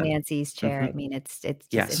sitting in Nancy's chair. I mean, it's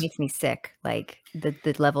just, it makes me sick. Like the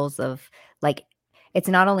levels of, like, it's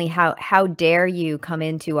not only how dare you come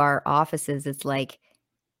into our offices. It's like,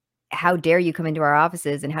 how dare you come into our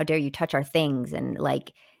offices, and how dare you touch our things, and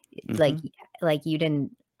like you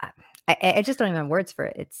didn't. I just don't even have words for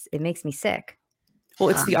it. It makes me sick. Well,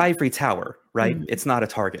 it's the ivory tower, right? It's not a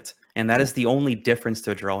target, and that is the only difference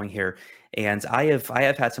to drawing here. And I have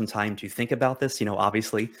had some time to think about this. You know,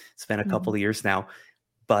 obviously, it's been a couple of years now,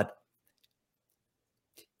 but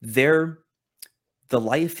the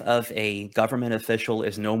life of a government official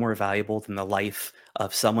is no more valuable than the life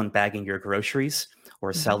of someone bagging your groceries,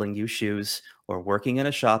 or selling you shoes, or working in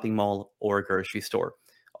a shopping mall or a grocery store.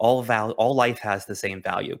 All life has the same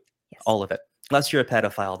value, all of it. Unless you're a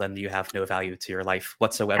pedophile, then you have no value to your life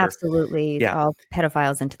whatsoever. Absolutely. Yeah. All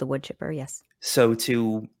pedophiles into the wood chipper. Yes. So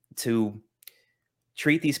to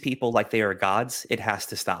treat these people like they are gods, it has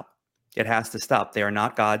to stop. It has to stop. They are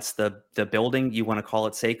not gods. The building, you want to call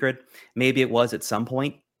it sacred. Maybe it was at some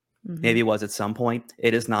point. Maybe it was at some point.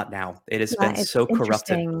 It is not now. It has been so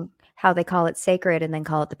corrupted. Interesting how they call it sacred and then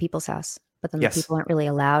call it the people's house. but then the Yes. people aren't really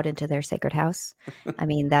allowed into their sacred house. I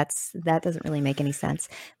mean, that doesn't really make any sense.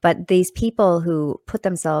 But these people who put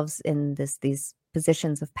themselves in these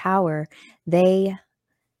positions of power, they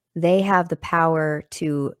have the power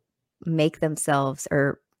to make themselves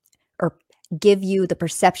or give you the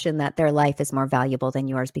perception that their life is more valuable than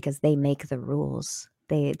yours because they make the rules.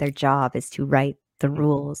 Their job is to write the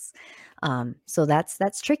rules. So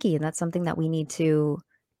that's tricky, and that's something that we need to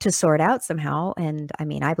sort out somehow. And I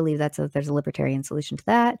mean, I believe there's a libertarian solution to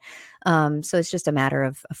that. So it's just a matter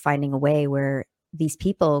of finding a way where these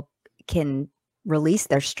people can release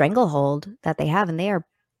their stranglehold that they have, and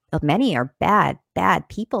many are bad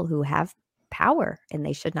people who have power, and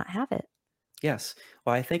they should not have it. Yes.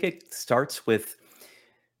 Well, I think it starts with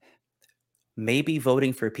maybe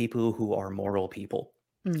voting for people who are moral people.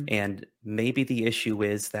 And maybe the issue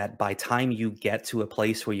is that by time you get to a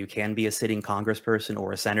place where you can be a sitting congressperson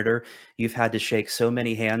or a senator, you've had to shake so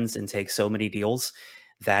many hands and take so many deals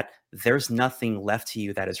that there's nothing left to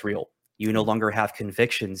you that is real. You no longer have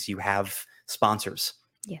convictions, you have sponsors.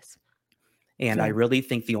 Yes. And I really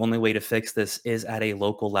think the only way to fix this is at a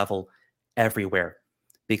local level everywhere,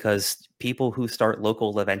 because people who start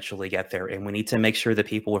local eventually get there. And we need to make sure that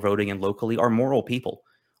people we're voting in locally are moral people,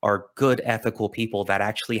 are good, ethical people that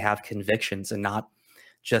actually have convictions and not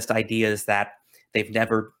just ideas that they've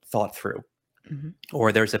never thought through,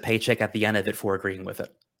 or there's a paycheck at the end of it for agreeing with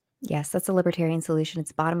it. Yes, that's a libertarian solution.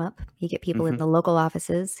 It's bottom up. You get people in the local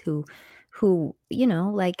offices who,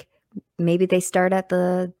 like maybe they start at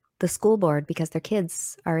the school board because their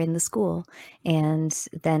kids are in the school, and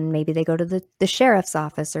then maybe they go to the sheriff's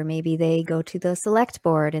office, or maybe they go to the select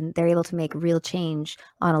board, and they're able to make real change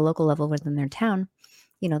on a local level within their town.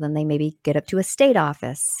 Then they maybe get up to a state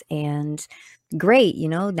office, and great,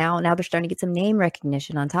 now they're starting to get some name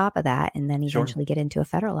recognition on top of that, and then eventually get into a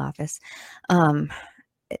federal office.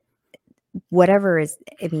 Whatever is,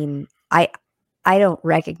 I mean, I don't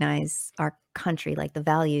recognize our country, like the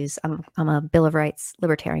values. I'm a Bill of Rights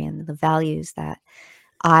libertarian. The values that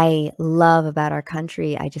I love about our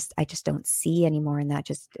country, I just don't see anymore, and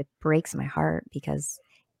it breaks my heart because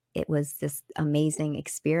it was this amazing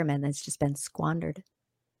experiment that's just been squandered.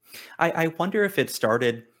 I wonder if it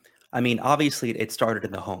started, I mean, obviously it started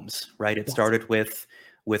in the homes, right? It started with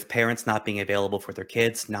parents not being available for their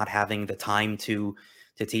kids, not having the time to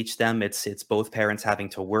teach them. It's both parents having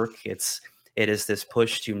to work. It is this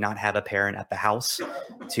push to not have a parent at the house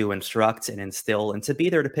to instruct and instill and to be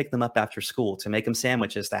there to pick them up after school, to make them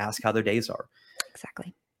sandwiches, to ask how their days are.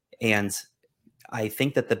 Exactly. And I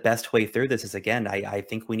think that the best way through this is, again, I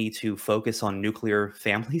think we need to focus on nuclear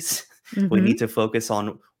families. We need to focus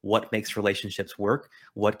on what makes relationships work,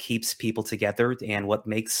 what keeps people together, and what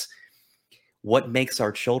makes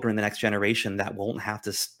our children, the next generation, that won't have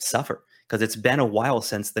to suffer. Because it's been a while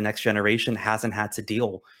since the next generation hasn't had to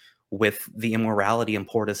deal with the immorality and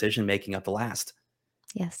poor decision making of the last.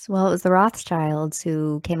 Yes. Well, it was the Rothschilds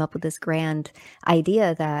who came up with this grand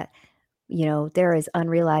idea that, there is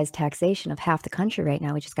unrealized taxation of half the country right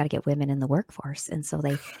now. We just got to get women in the workforce. And so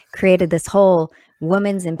they created this whole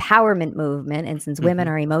women's empowerment movement. And since women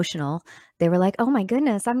are emotional, they were like, oh my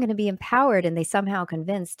goodness, I'm going to be empowered. And they somehow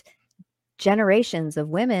convinced generations of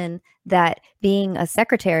women that being a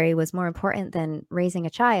secretary was more important than raising a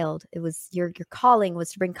child. It was your calling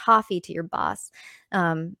was to bring coffee to your boss.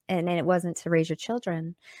 And it wasn't to raise your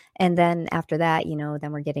children. And then after that,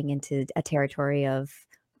 then we're getting into a territory of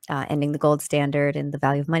ending the gold standard and the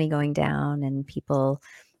value of money going down, and people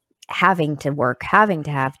having to work, having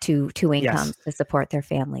to have two incomes to support their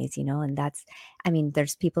families, and that's, I mean,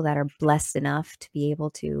 there's people that are blessed enough to be able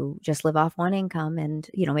to just live off one income, and,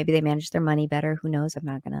 maybe they manage their money better. Who knows? I'm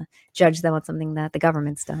not going to judge them on something that the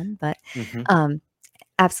government's done, but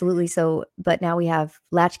absolutely. So, but now we have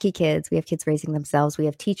latchkey kids, we have kids raising themselves, we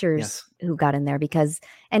have teachers who got in there, because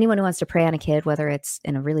anyone who wants to prey on a kid, whether it's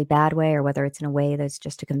in a really bad way or whether it's in a way that's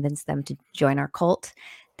just to convince them to join our cult,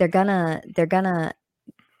 they're gonna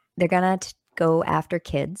go after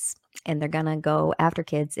kids, and they're gonna go after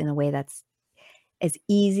kids in a way that's as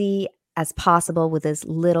easy as possible with as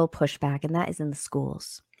little pushback, and that is in the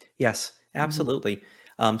schools. Yes, absolutely.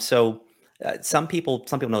 So some people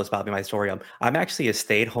know this about me, my story. I'm actually a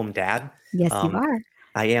stay-at-home dad. Yes, you are.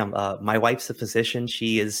 I am. My wife's a physician.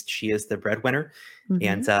 She is the breadwinner,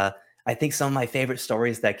 and I think some of my favorite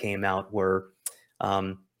stories that came out were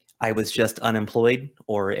I was just unemployed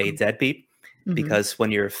or a deadbeat. Because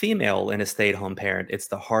when you're a female and a stay-at-home parent, it's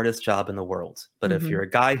the hardest job in the world. But if you're a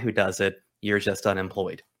guy who does it, you're just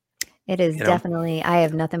unemployed. It is definitely, I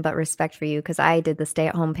have nothing but respect for you, because I did the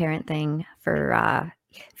stay-at-home parent thing for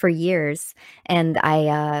for years, and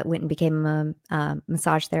I went and became a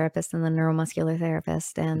massage therapist and then neuromuscular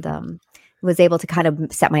therapist, and was able to kind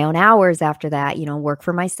of set my own hours after that, work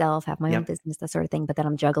for myself, have my own business, that sort of thing. But then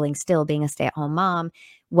I'm juggling still being a stay-at-home mom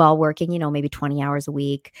while working, maybe 20 hours a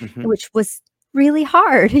week, which was really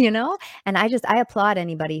hard, and I applaud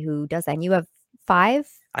anybody who does that. And you have 5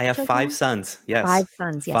 I have children? 5 sons. Yes. 5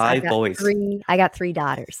 sons. Yes. 5 boys. I got 3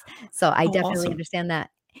 daughters. So I Oh, definitely awesome. understand that.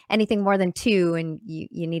 Anything more than 2 and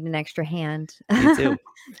you need an extra hand. Me too.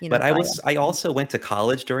 But so I also went to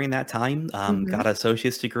college during that time, Mhm. got an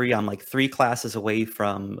associate's degree. I'm like 3 classes away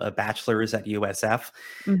from a bachelor's at USF.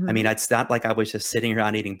 I Mhm. mean, it's not like I was just sitting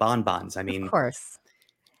around eating bonbons. I mean, Of course.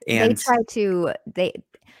 and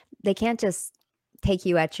They can't just take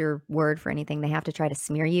you at your word for anything. They have to try to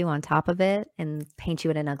smear you on top of it and paint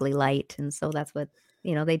you in an ugly light. And so that's what,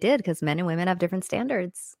 they did, because men and women have different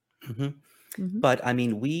standards. Mhm. Mhm. But I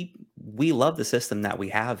mean, we love the system that we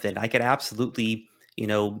have, and I could absolutely,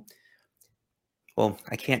 well,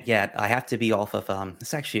 I can't yet. I have to be off of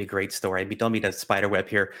it's actually a great story. I don't mean to spider web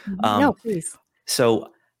here. No, please.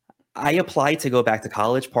 So I applied to go back to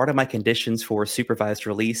college. Part of my conditions for supervised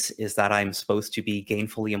release is that I'm supposed to be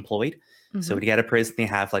gainfully employed. So Mhm. to get a prison, they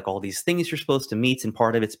have like all these things you're supposed to meet, and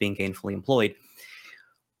part of it's being gainfully employed.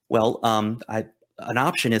 Well, an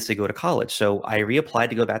option is to go to college. So I reapplied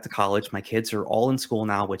to go back to college. My kids are all in school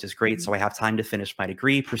now, which is great. So I have time to finish my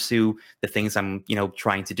degree, pursue the things I'm,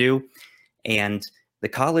 trying to do. And the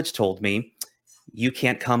college told me, you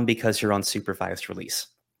can't come because you're on supervised release.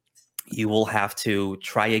 You will have to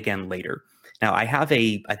try again later. Now I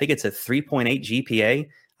think it's a 3.8 GPA.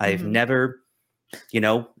 I've Mhm. never,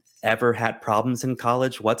 ever had problems in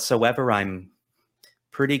college whatsoever. I'm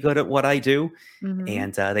pretty good at what I do. Mhm.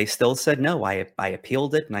 And they still said no. I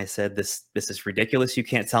appealed it, and I said, this is ridiculous. You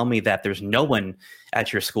can't tell me that there's no one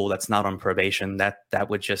at your school that's not on probation. That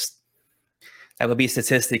would be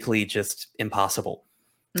statistically just impossible.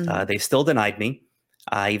 Mhm. They still denied me.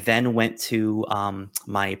 I then went to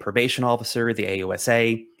my probation officer, the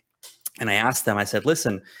AUSA, and I asked them, I said,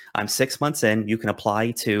 listen, I'm 6 months in. You can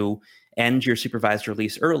apply to end your supervised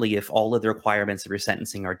release early if all of the requirements of your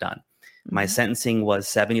sentencing are done. My Mhm. sentencing was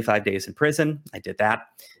 75 days in prison. I did that.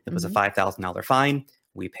 It was a Mhm. $5,000 fine.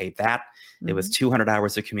 We paid that. It was Mhm. 200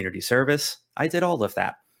 hours of community service. I did all of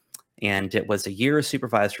that. And it was a year of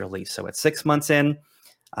supervised release. So at 6 months in,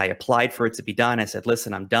 I applied for it to be done. I said,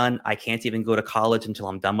 listen, I'm done. I can't even go to college until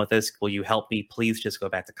I'm done with this. Will you help me? Please just go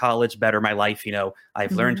back to college, better my life.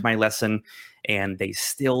 I've learned Mhm. my lesson. And they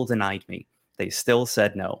still denied me. They still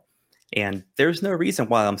said no. And there's no reason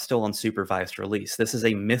why I'm still on supervised release. This is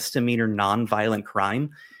a misdemeanor nonviolent crime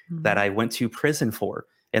that Mhm. I went to prison for.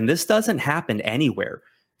 And this doesn't happen anywhere.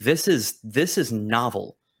 This is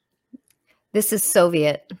novel. This is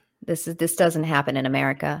Soviet. This doesn't happen in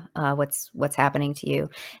America. What's happening to you,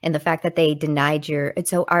 and the fact that they denied your.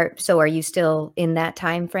 Are you still in that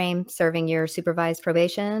time frame serving your supervised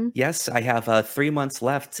probation? Yes, I have 3 months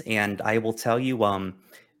left, and I will tell you,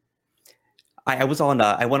 I went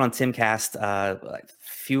on Timcast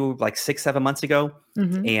like 6-7 months ago,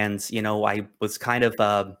 Mhm. and I was kind of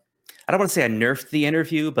I don't want to say I nerfed the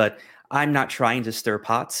interview, but I'm not trying to stir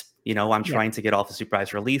pots. I'm Yeah. trying to get off of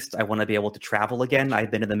supervised release. I want to be able to travel again.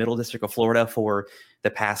 I've been in the Middle District of Florida for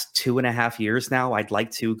the past 2.5 years now. I'd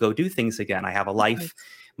like to go do things again. I have a life.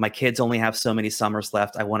 My kids only have so many summers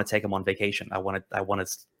left. I want to take them on vacation. I want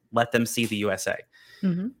to let them see the USA.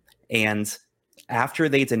 Mhm. And after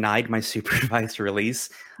they denied my supervised release,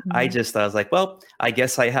 I Mhm. was like, well, I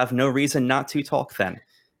guess I have no reason not to talk then.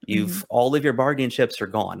 Mhm. All of your bargaining chips are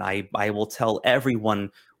gone. I will tell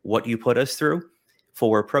everyone what you put us through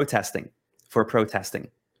for protesting.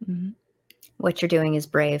 Mhm. What you're doing is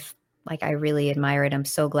brave. Like, I really admire it. I'm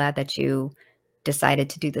so glad that you decided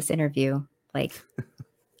to do this interview. Like,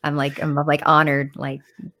 I'm honored. Like,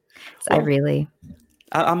 I Well, really.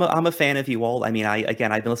 I'm a fan of you all. I mean, I've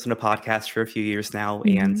been listening to podcasts for a few years now,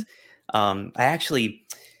 and Mhm. I actually,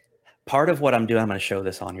 part of what I'm doing, I'm going to show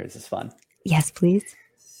this on here. This is fun. Yes, please.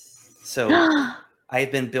 So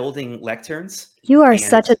I've been building lecterns. You are and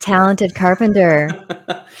such a talented carpenter.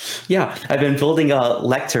 Yeah, I've been building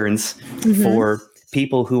lecterns Mhm. for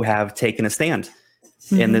people who have taken a stand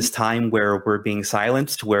in Mhm. this time where we're being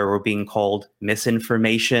silenced, where we're being called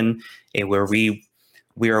misinformation, and where we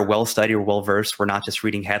are well studied or well versed. We're not just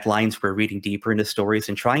reading headlines; we're reading deeper into stories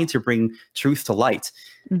and trying to bring truth to light.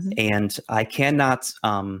 Mhm. And I cannot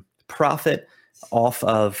profit off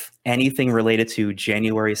of anything related to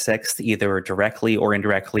January 6th, either directly or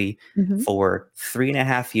indirectly, Mhm. for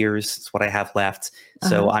 3.5 years. It's what I have left.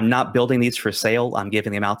 So Uh-huh. I'm not building these for sale. I'm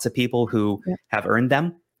giving them out to people who Yep. have earned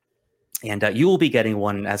them. And you will be getting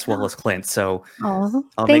one as well as Clint. So Oh,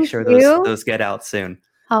 I'll make thank sure you. those get out soon.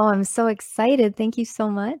 Oh, I'm so excited. Thank you so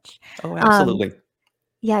much. Oh, absolutely.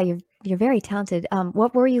 Yeah, you're very talented.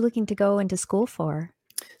 What were you looking to go into school for?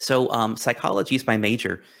 So psychology is my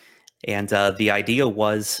major. And the idea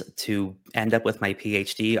was to end up with my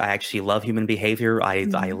PhD. I actually love human behavior. I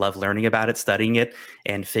love learning about it, studying it,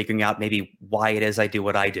 and figuring out maybe why it is I do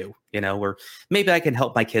what I do, or maybe I can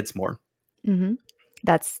help my kids more. Mm-hmm.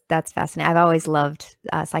 That's fascinating. I've always loved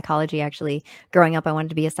psychology. Actually, growing up, I wanted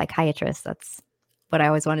to be a psychiatrist. That's what I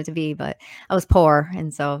always wanted to be, but I was poor,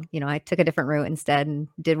 and so I took a different route instead and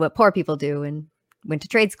did what poor people do and went to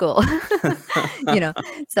trade school.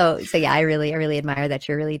 So yeah, I really admire that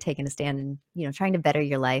you're really taking a stand and trying to better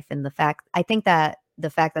your life. And I think that the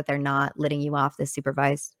fact that they're not letting you off the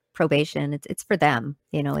supervised probation, it's for them.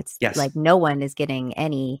 It's Yes. like no one is getting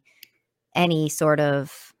any sort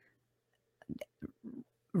of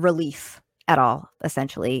relief at all.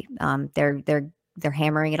 Essentially, they're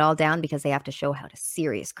hammering it all down because they have to show how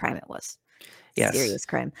serious crime it was. Yes. Serious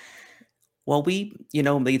crime. Well, the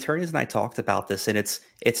attorneys and I talked about this, and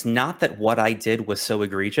it's not that what I did was so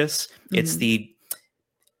egregious. Mm-hmm.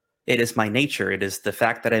 It is my nature. It is the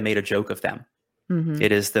fact that I made a joke of them. Mm-hmm.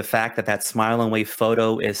 It is the fact that smile and wave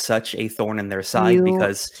photo is such a thorn in their side You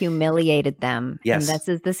because humiliated them. Yes.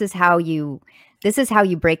 And this is how you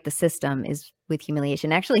break the system, is with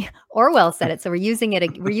humiliation. Actually, Orwell said it, so we're using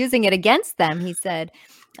it against them. He said,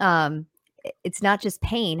 it's not just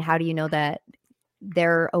pain. How do you know that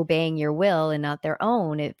they're obeying your will and not their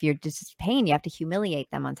own? If you're just pain, you have to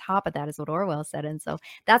humiliate them on top of that, is what Orwell said. And so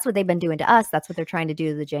that's what they've been doing to us. That's what they're trying to do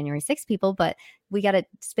to the January 6th people. But we got to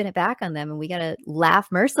spin it back on them, and we got to laugh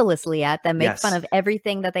mercilessly at them, make fun of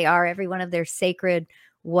everything that they are, every one of their sacred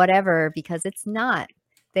whatever, because it's not.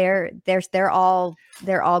 They're all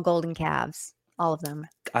golden calves, all of them.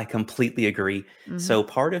 I completely agree. Mhm. So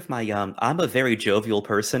part of my I'm a very jovial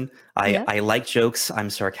person. I like jokes.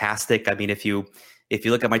 I'm sarcastic. I mean, if you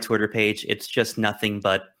look at my Twitter page, it's just nothing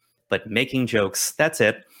but making jokes. That's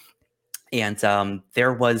it. And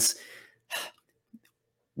there was,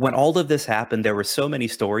 when all of this happened, there were so many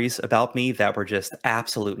stories about me that were just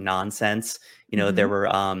absolute nonsense. There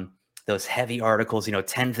were those heavy articles,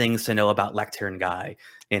 10 things to know about Lectern guy,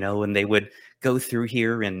 and they would go through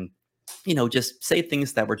here and just say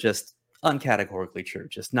things that were just uncategorically true,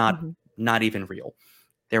 just not even real.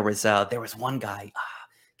 There was one guy,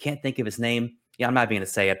 can't think of his name. Yeah, I'm not even going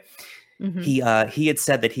to say it. Mhm. He had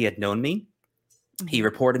said that he had known me. He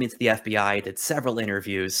reported me to the FBI, did several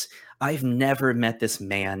interviews. I've never met this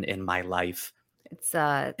man in my life. It's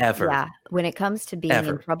Ever. yeah, when it comes to being in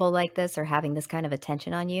Ever. trouble like this or having this kind of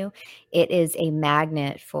attention on you, it is a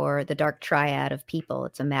magnet for the dark triad of people.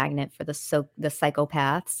 It's a magnet for the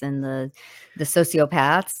psychopaths and the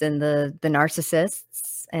sociopaths and the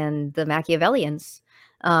narcissists and the Machiavellians.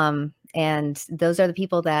 And those are the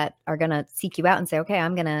people that are going to seek you out and say, okay,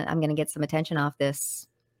 I'm going to get some attention off this.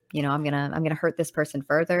 I'm going to hurt this person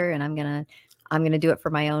further, and I'm going to do it for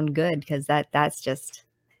my own good, because that's just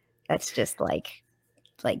like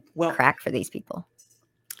crack for these people.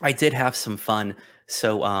 I did have some fun.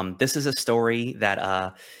 So this is a story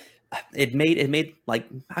that it made like,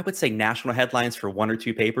 I would say, national headlines for one or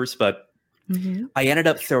two papers, but Mhm. I ended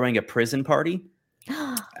up throwing a prison party.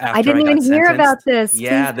 I didn't even hear about this.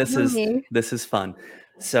 Yeah, Please tell me. this is fun.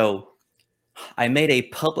 So I made a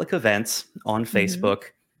public event on Facebook.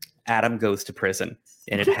 Adam goes to prison,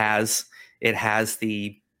 and it has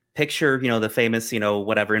the picture, the famous,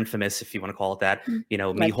 whatever, infamous, if you want to call it that, me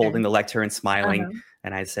Lectern. holding the lectern and smiling. Uh-huh.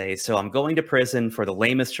 And I say, so I'm going to prison for the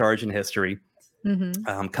lamest charge in history.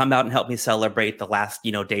 Mhm. Come out and help me celebrate the last,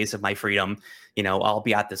 days of my freedom. I'll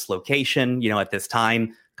be at this location, at this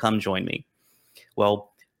time, come join me.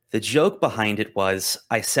 Well, the joke behind it was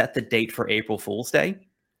I set the date for April Fool's Day.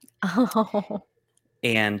 Oh.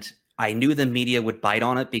 And I knew the media would bite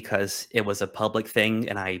on it because it was a public thing,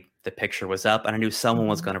 and the picture was up, and I knew someone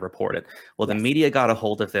was going to report it. Well, the media got a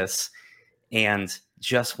hold of this and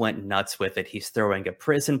just went nuts with it. He's throwing a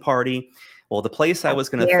prison party. Well, the place I was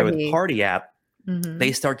going to throw the party at,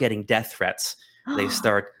 they start getting death threats. They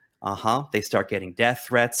start getting death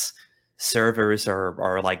threats. Servers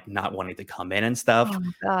are like not wanting to come in and stuff. Oh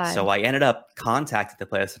my God. So I ended up contacting the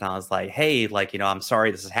place, and I was like, hey, I'm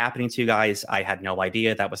sorry this is happening to you guys. I had no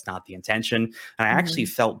idea. That was not the intention. And I actually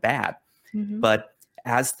felt bad. But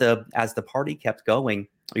as the party kept going,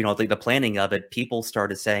 the planning of it, people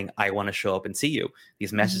started saying, I want to show up and see you.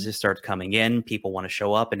 These messages started coming in. People want to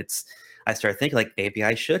show up. And I started thinking, like, maybe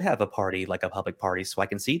I should have a party, like a public party, so I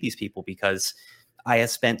can see these people, because I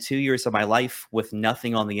have spent 2 years of my life with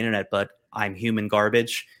nothing on the internet but I'm human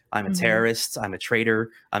garbage, I'm a terrorist. I'm a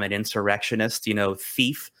traitor. I'm an insurrectionist,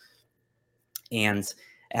 thief. And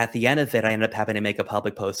at the end of it, I ended up having to make a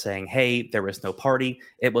public post saying, hey, there was no party.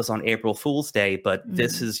 It was on April Fool's Day, but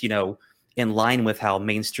this is, in line with how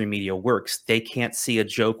mainstream media works. They can't see a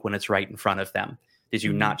joke when it's right in front of them. Did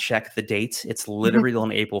you not check the date? It's literally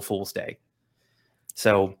on April Fool's Day.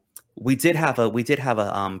 So we did have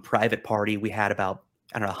a private party. We had about,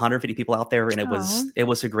 150 people out there, and it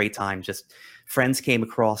was a great time. Just friends came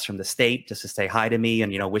across from the state just to say hi to me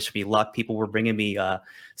and wish me luck. People were bringing me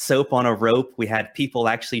soap on a rope. We had people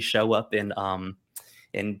actually show up in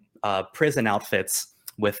prison outfits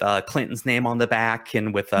with Clinton's name on the back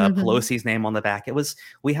and with Pelosi's name on the back.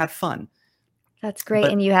 We had fun. That's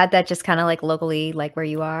great. And you had that just kind of like locally, like where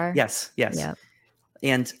you are? Yes. Yeah.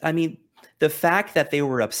 And I mean, the fact that they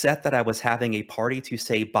were upset that I was having a party to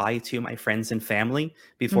say bye to my friends and family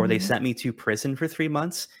before they sent me to prison for 3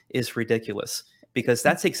 months is ridiculous, because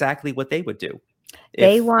that's exactly what they would do.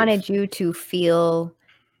 They wanted you to feel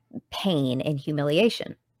pain and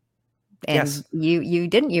humiliation. And you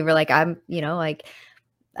didn't. You were like, I'm, like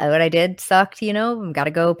what I did sucked, I've got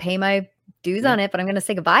to go pay my dues on it, but I'm going to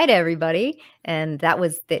say goodbye to everybody. And that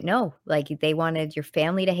was that. No, like they wanted your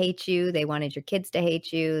family to hate you. They wanted your kids to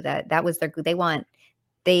hate you. That was they want,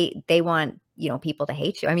 people to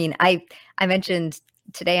hate you. I mean, I mentioned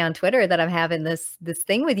today on Twitter that I'm having this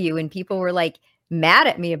thing with you, and people were like mad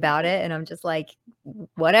at me about it. And I'm just like,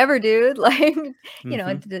 whatever, dude. Like,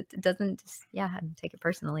 it doesn't, I don't take it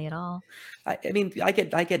personally at all. I mean, I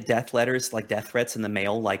get death letters, like death threats in the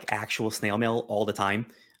mail, like actual snail mail all the time.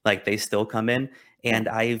 Like they still come in, and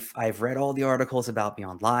I've read all the articles about me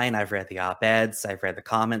online. I've read the op-eds. I've read the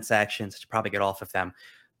comment sections. I should probably get off of them.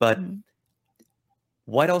 But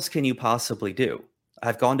what else can you possibly do?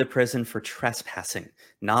 I've gone to prison for trespassing,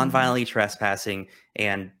 non-violently trespassing,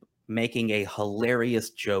 and making a hilarious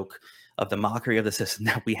joke of the mockery of the system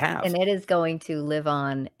that we have. And it is going to live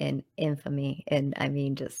on in infamy. And I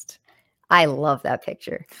mean, I love that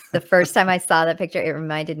picture. The first time I saw that picture, it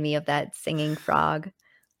reminded me of that singing frog.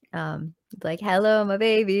 Like, hello, my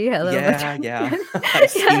baby. Hello. Yeah. I've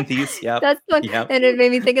seen these. Yep. That's fun. Yep. And it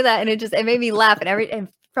made me think of that. And it made me laugh. And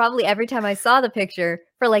probably every time I saw the picture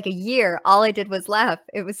for like a year, all I did was laugh.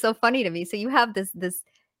 It was so funny to me. So you have this,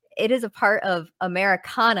 it is a part of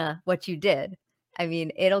Americana, what you did. I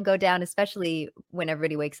mean, it'll go down, especially when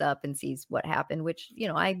everybody wakes up and sees what happened, which,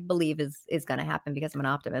 I believe is going to happen because I'm an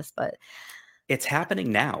optimist, but it's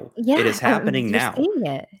happening now. Yeah, it is happening now. Seeing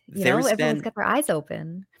it. Everyone's got their eyes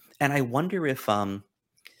open. And I wonder if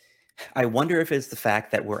it's the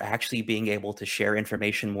fact that we're actually being able to share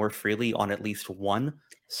information more freely on at least one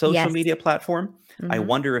social media platform. I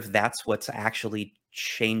wonder if that's what's actually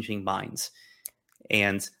changing minds.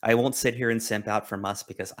 And I won't sit here and simp out for Musk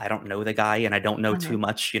because I don't know the guy and I don't know too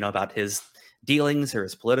much, about his dealings or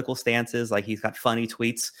his political stances. Like he's got funny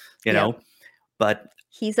tweets, but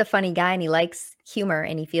he's a funny guy and he likes humor,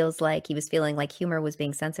 and he feels like he was feeling like humor was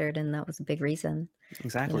being censored, and that was a big reason.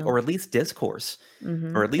 Exactly. Or at least discourse.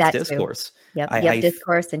 Or at least That discourse. Too. Yep.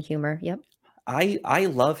 Discourse and humor. Yep. I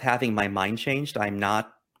love having my mind changed.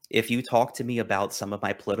 If you talk to me about some of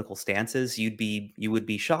my political stances, you would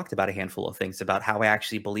be shocked about a handful of things, about how I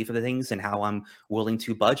actually believe in the things and how I'm willing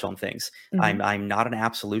to budge on things. I'm not an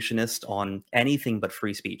absolutionist on anything but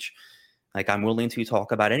free speech. Like I'm willing to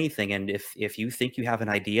talk about anything. And if you think you have an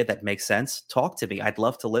idea that makes sense, talk to me. I'd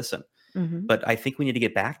love to listen. But I think we need to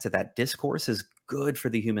get back to that. Discourse is good for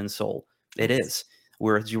the human soul. It is.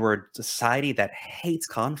 We're a society that hates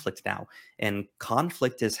conflict now. And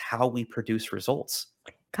conflict is how we produce results.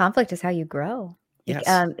 Conflict is how you grow. Yes.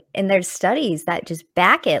 And there's studies that just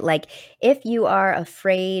back it. Like if you are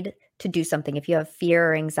afraid to do something, if you have fear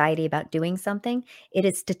or anxiety about doing something, it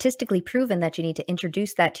is statistically proven that you need to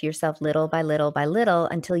introduce that to yourself little by little by little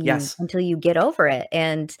until you get over it.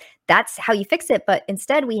 And that's how you fix it. But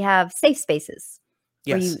instead we have safe spaces.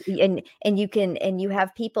 Yes. You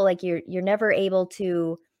have people like you're never able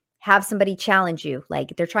to have somebody challenge you.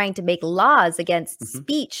 Like they're trying to make laws against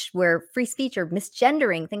speech, where free speech or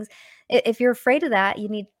misgendering things. If you're afraid of that,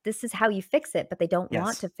 this is how you fix it, but they don't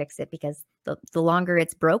want to fix it because the longer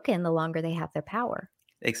it's broken, the longer they have their power.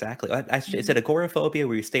 Exactly. Is it agoraphobia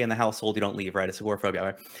where you stay in the household, you don't leave, right? It's agoraphobia,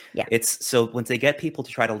 right? Yeah. It's so when they get people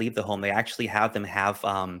to try to leave the home, they actually have them have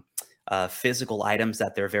physical items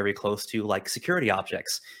that they're very close to, like security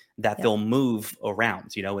objects that they'll move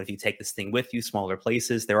around. If you take this thing with you, smaller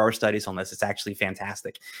places, there are studies on this. It's actually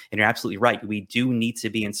fantastic. And you're absolutely right. We do need to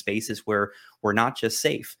be in spaces where we're not just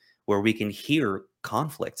safe, where we can hear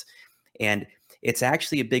conflict. And it's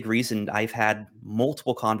actually a big reason I've had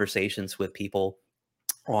multiple conversations with people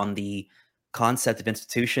on the concept of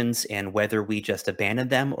institutions and whether we just abandon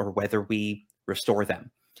them or whether we restore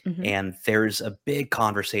them. Mhm. And there's a big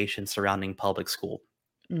conversation surrounding public school.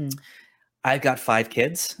 Mm. I've got 5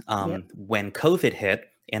 kids. Yep. When COVID hit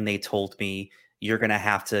and they told me, you're going to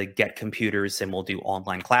have to get computers and we'll do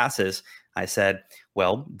online classes, I said,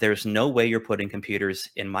 well, there's no way you're putting computers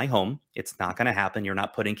in my home. It's not going to happen. You're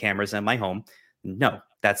not putting cameras in my home. No,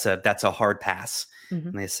 that's a hard pass. Mhm.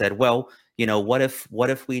 And they said, well, what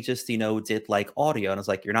if we just, did like audio? And I was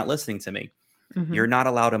like, you're not listening to me. Mhm. You're not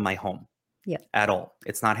allowed in my home Yep. at all.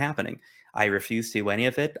 It's not happening. I refuse to do any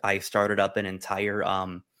of it. I started up an entire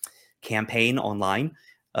campaign online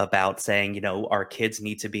about saying, our kids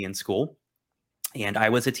need to be in school. And I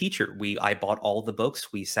was a teacher. I bought all the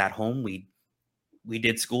books. We sat home. We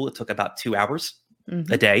did school. It took about 2 hours a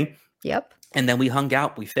Mhm. day. Yep. And then we hung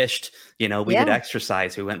out, we fished, we did Yeah.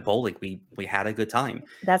 exercise, we went bowling, we had a good time.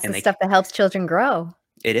 That's And the stuff that helps children grow.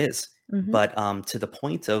 It is. Mhm. But to the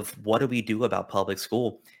point of what do we do about public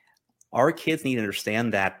school? Our kids need to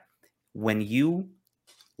understand that when you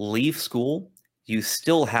leave school, you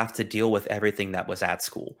still have to deal with everything that was at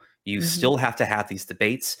school. You Mhm. still have to have these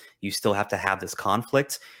debates. You still have to have this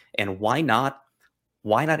conflict. And why not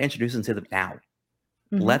introduce them to them now?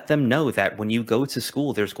 Mhm. Let them know that when you go to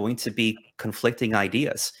school, there's going to be conflicting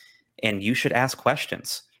ideas and you should ask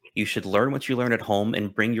questions. You should learn what you learn at home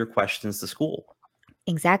and bring your questions to school.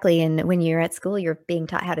 Exactly. And when you're at school, you're being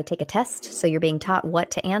taught how to take a test. So you're being taught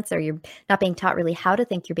what to answer. You're not being taught really how to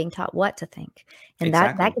think. You're being taught what to think. And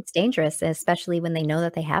that Exactly. gets dangerous, especially when they know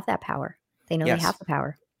that they have that power. They know they Yes. have the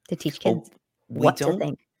power to teach Well, kids what to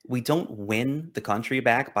think. we don't win the country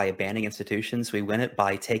back by abandoning institutions. We win it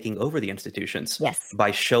by taking over the institutions. Yes. By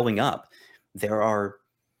showing up. There are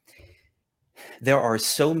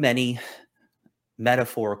so many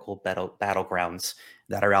metaphorical battlegrounds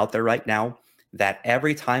that are out there right now that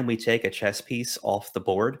every time we take a chess piece off the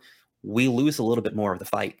board, we lose a little bit more of the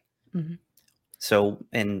fight. Mhm. So,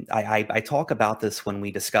 and I talk about this when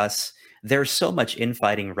we discuss, there's so much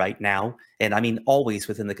infighting right now. And I mean, always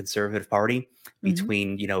within the Conservative Party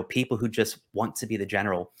between, people who just want to be the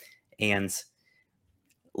general. And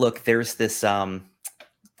look, there's this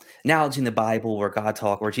analogy in the Bible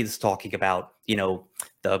where Jesus is talking about,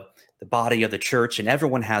 the body of the church, and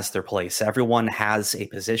everyone has their place. Everyone has a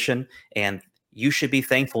position, and you should be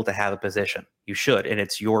thankful to have a position. You should, and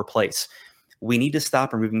it's your place. We need to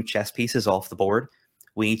stop removing chess pieces off the board.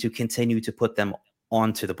 We need to continue to put them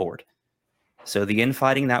onto the board. So the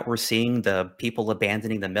infighting that we're seeing, the people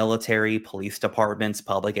abandoning the military, police departments,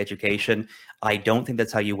 public education, I don't think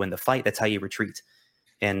that's how you win the fight. That's how you retreat.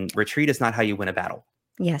 And retreat is not how you win a battle.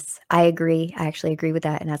 Yes, I agree. I actually agree with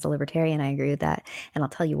that. And as a libertarian, I agree with that. And I'll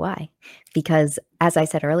tell you why. Because as I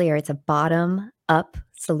said earlier, it's a bottom-up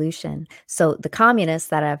solution. So the communists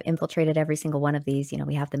that have infiltrated every single one of these,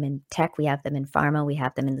 we have them in tech, we have them in pharma, we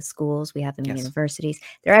have them in the schools, we have them in Yes. universities.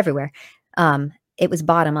 They're everywhere. It was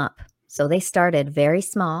bottom up. So they started very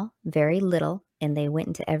small, very little, and they went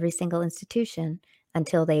into every single institution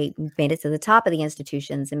until they made it to the top of the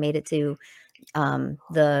institutions and made it to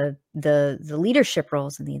the leadership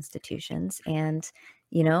roles in the institutions. And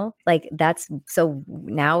that's, so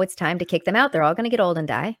now it's time to kick them out. They're all going to get old and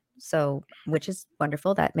die, so, which is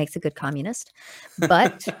wonderful. That makes a good communist.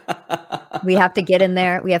 But we have to get in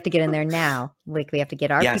there. We have to get in there now. Like, we have to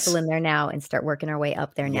get our Yes. people in there now and start working our way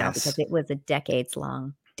up there now, Yes. because it was a decades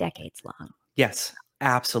long. Yes,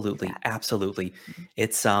 absolutely. Absolutely.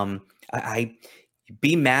 It's, I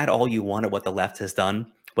be mad all you want at what the left has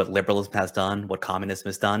done, what liberalism has done, what communism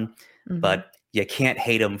has done, Mhm. but you can't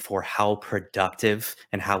hate them for how productive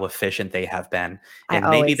and how efficient they have been. I And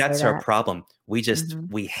maybe always say that's our that. problem. We just, Mhm.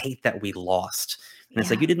 we hate that we lost. And it's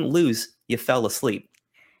like, Yeah. you didn't lose, you fell asleep.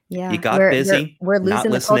 Yeah, You got busy, we're not losing the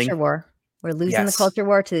listening. culture war. We're losing the Yes. culture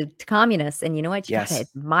war to communists, and you know what? You gotta Yes.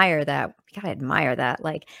 admire that. You gotta admire that.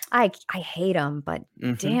 Like, I hate them, but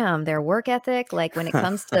Mhm. damn, their work ethic. Like, when it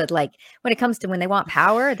comes to when they want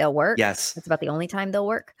power, they'll work. Yes. That's about the only time they'll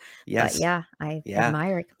work. Yes. But yeah, I Yeah.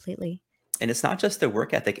 admire it completely. And it's not just their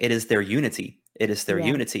work ethic, it is their unity. It is their Yeah.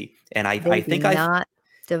 unity. And They I do think I've not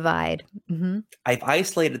divide. Mhm.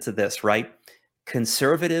 isolated to this, right?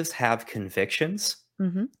 Conservatives have convictions.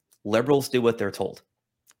 Mhm. Liberals do what they're told.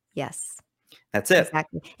 Yes. That's it.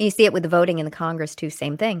 Exactly. And you see it with the voting in the Congress too.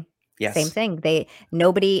 Same thing. Same Yes. thing.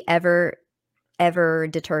 Nobody ever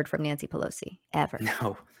deterred from Nancy Pelosi, ever.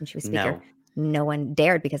 No. When she was speaker. No. No one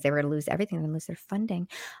dared, because they were going to lose everything. They're going to lose their funding.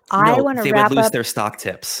 I No, want to they wrap would lose up. their stock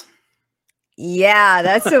tips. Yeah,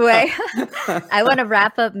 that's the way. I want to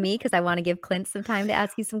wrap up me, because I want to give Clint some time to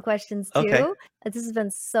ask you some questions too. Okay. This has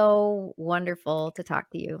been so wonderful to talk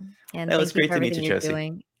to you. And It was thank you great for to meet everything you, you're Josie.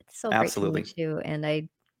 doing. so Absolutely. great to meet you, and I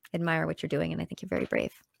admire what you're doing, and I think you're very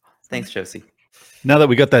brave. Thanks, Josie. Now that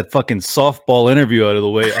we got that fucking softball interview out of the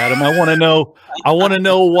way, Adam, I want to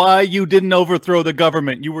know why you didn't overthrow the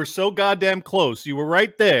government. You were so goddamn close. You were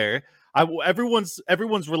right there. Everyone's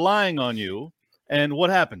relying on you. And what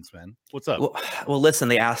happens, man? What's up? Well, listen,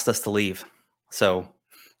 they asked us to leave, so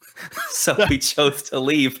we chose to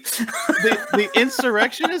leave. The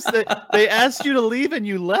insurrectionists, they asked you to leave and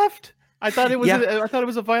you left. I thought it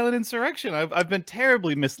was a violent insurrection. I've been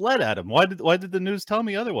terribly misled, Adam. Why did the news tell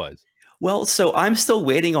me otherwise? Well, so I'm still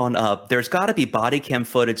waiting on. There's got to be body cam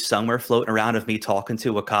footage somewhere floating around of me talking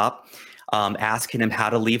to a cop, asking him how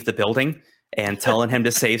to leave the building and telling him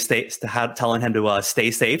to stay safe.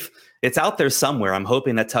 It's out there somewhere. I'm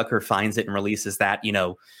hoping that Tucker finds it and releases that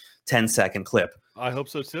 10-second clip. I hope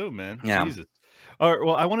so too, man. Yeah. Jesus. All right.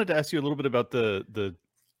 Well, I wanted to ask you a little bit about the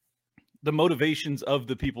motivations of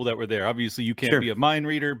the people that were there. Obviously, you can't be a mind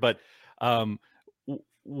reader, but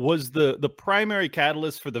was the primary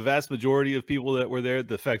catalyst for the vast majority of people that were there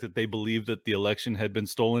the fact that they believed that the election had been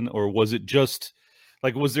stolen, or was it just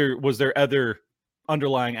like was there other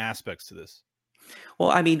underlying aspects to this?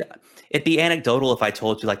 Well, I mean, it'd be anecdotal if I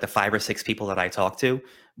told you like the 5 or 6 people that I talked to,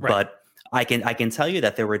 but I can tell you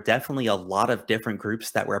that there were definitely a lot of different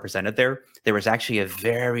groups that were represented there. There was actually a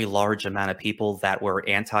very large amount of people that were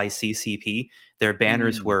anti-CCP. Their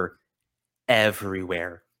banners were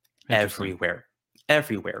everywhere. Wow.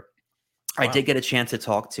 I did get a chance to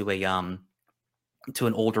talk to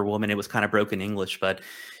an older woman. It was kind of broken English, but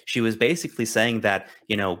she was basically saying that,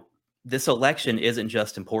 this election isn't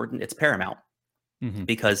just important, it's paramount.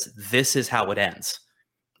 Because this is how it ends.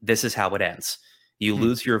 You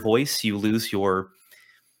lose your voice, you lose your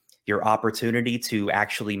opportunity to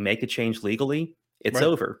actually make a change legally. It's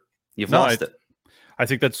over. You've lost it. I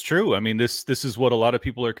think that's true. I mean, this is what a lot of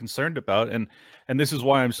people are concerned about, and this is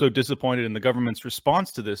why I'm so disappointed in the government's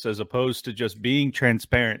response to this, as opposed to just being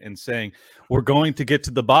transparent and saying we're going to get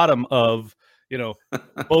to the bottom of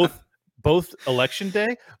both election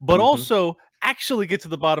day, but also actually get to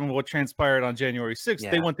the bottom of what transpired on January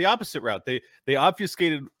 6th. They went the opposite route. They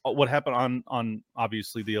obfuscated what happened on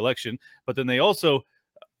obviously the election, but then they also,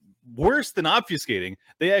 worse than obfuscating,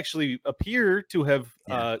 they actually appear to have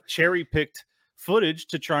cherry-picked footage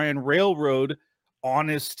to try and railroad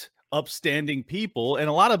honest, upstanding people, and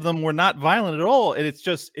a lot of them were not violent at all, and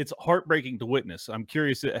it's heartbreaking to witness. I'm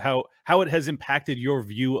curious how it has impacted your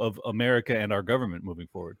view of America and our government moving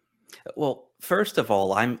forward. Well, first of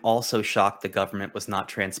all, I'm also shocked the government was not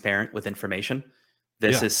transparent with information.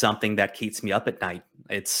 This is something that keeps me up at night.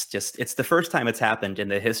 It's the first time it's happened in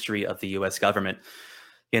the history of the U.S. government,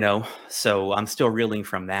 so I'm still reeling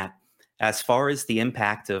from that. As far as the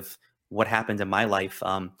impact of what happened in my life,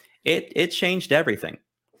 it changed everything.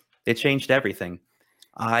 It changed everything.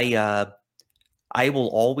 I will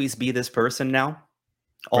always be this person now.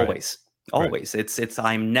 Always. It's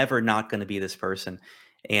I'm never not going to be this person.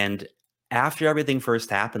 And after everything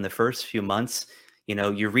first happened, the first few months,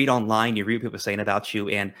 you read online, you read people saying about you,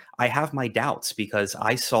 and I have my doubts because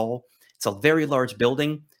it's a very large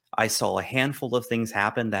building. I saw a handful of things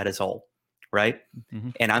happen. That is all, right?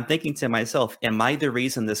 And I'm thinking to myself, am I the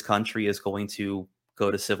reason this country is going to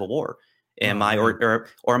go to civil war? Am I, or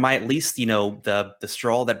am I at least, the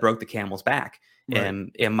straw that broke the camel's back?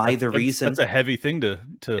 Am I the reason? That's a heavy thing to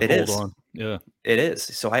hold on. Yeah, it is.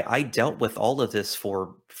 So I dealt with all of this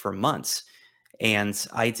for months, and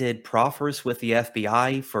I did proffers with the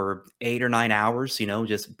FBI for 8 or 9 hours,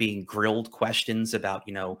 just being grilled questions about,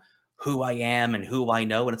 who I am and who I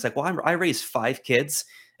know. And it's like, well, I raised 5 kids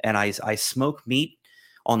and I smoke meat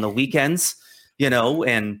on the weekends,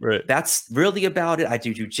 and that's really about it. I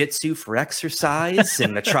do jujitsu for exercise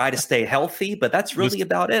and I try to stay healthy, but that's really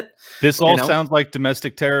about it. This all sounds like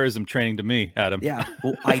domestic terrorism training to me, Adam. Yeah.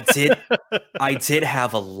 Well, I did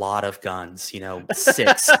have a lot of guns,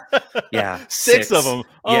 6. Yeah. 6 of them.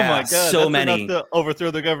 Oh my God. So many. Enough to overthrow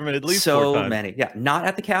the government at least 4 so times. many. Yeah. Not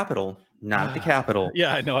at the Capitol. Not at the Capitol.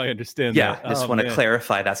 Yeah, I know. I understand that. I just want to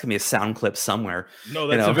clarify. That's going to be a sound clip somewhere. No,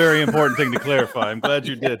 that's a very important thing to clarify. I'm glad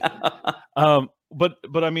you did.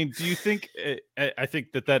 But I mean, do you think? I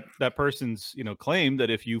think that person's claim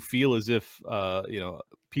that if you feel as if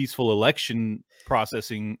peaceful election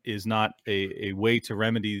processing is not a way to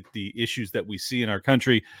remedy the issues that we see in our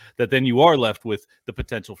country, that then you are left with the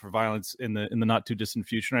potential for violence in the not too distant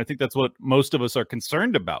future. And I think that's what most of us are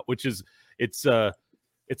concerned about, which is it's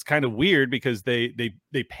it's kind of weird because they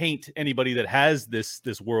paint anybody that has this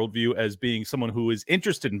worldview as being someone who is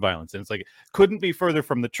interested in violence, and it's like couldn't be further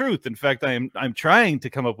from the truth. In fact, I'm trying to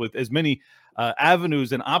come up with as many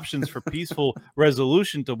avenues and options for peaceful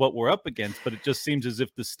resolution to what we're up against, but it just seems as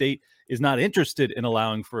if the state is not interested in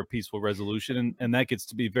allowing for a peaceful resolution, and that gets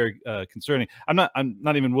to be very concerning. I'm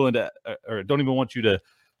not even willing to, or don't even want you to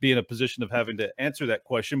be in a position of having to answer that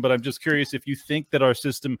question, but I'm just curious if you think that our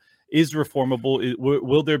system is reformable.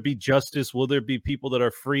 Will there be justice? Will there be people that are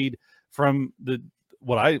freed from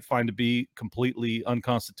what I find to be completely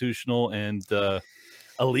unconstitutional and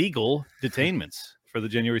illegal detainments for the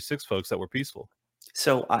January 6th folks that were peaceful?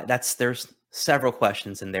 So there's several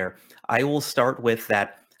questions in there. I will start with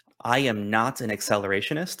that. I am not an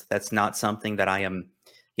accelerationist. That's not something that I am,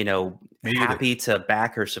 happy to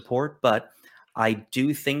back or support, but I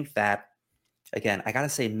do think that, again, I got to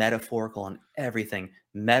say metaphorical on everything.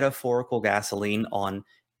 Metaphorical gasoline on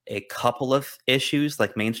a couple of issues,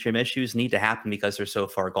 like mainstream issues, need to happen because they're so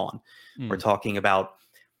far gone. We're talking about,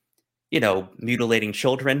 mutilating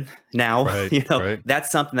children now. Right.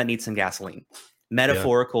 That's something that needs some gasoline.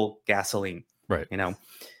 Metaphorical gasoline. Right. No,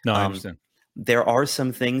 I understand. There are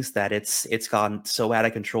some things that it's gone so out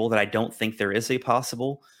of control that I don't think there is a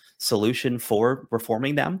possible solution for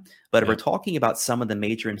reforming them. But if we're talking about some of the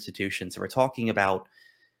major institutions, we're talking about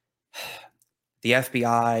the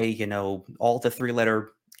FBI, all the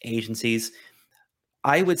three-letter agencies,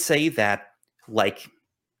 I would say that, like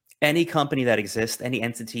any company that exists, any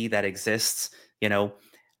entity that exists,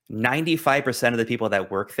 95% of the people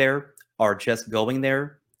that work there are just going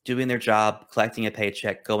there, doing their job, collecting a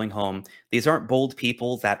paycheck, going home. These aren't bold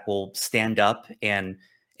people that will stand up and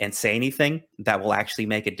say anything that will actually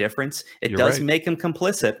make a difference. It does make them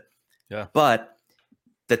complicit. Yeah. But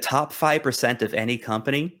the top 5% of any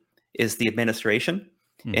company is the administration.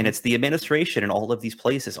 And it's the administration in all of these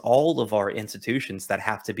places, all of our institutions that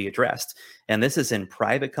have to be addressed. And this is in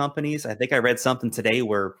private companies. I think I read something today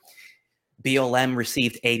where BLM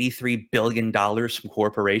received $83 billion from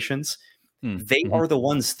corporations. They are the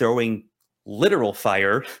ones throwing literal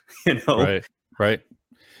fire, right.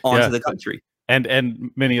 onto the country.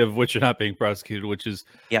 And many of which are not being prosecuted, which is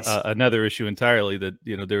another issue entirely. That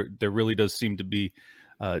there really does seem to be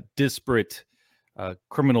disparate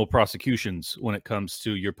criminal prosecutions when it comes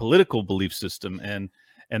to your political belief system,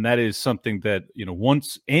 and that is something that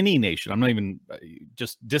once any nation, I'm not even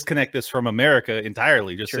just disconnect this from America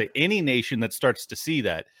entirely. Just say any nation that starts to see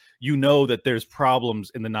that, that there's problems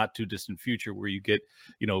in the not too distant future where you get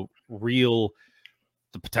real.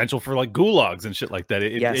 The potential for like gulags and shit like that.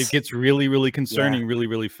 It gets really, really concerning, really,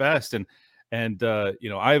 really fast. And I've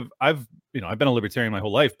been a libertarian my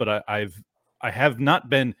whole life, but I have not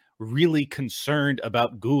been really concerned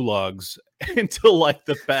about gulags until like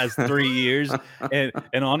the past 3 years. And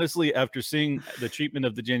honestly, after seeing the treatment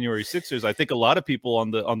of the January 6ers, I think a lot of people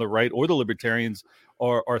on the right or the libertarians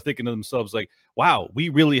are thinking to themselves like, wow, we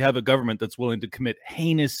really have a government that's willing to commit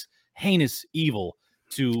heinous evil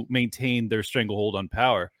to maintain their stranglehold on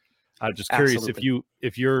power. I'm just curious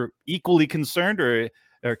if you're equally concerned, or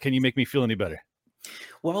can you make me feel any better?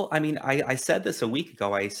 Well, I mean, I said this a week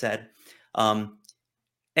ago. I said,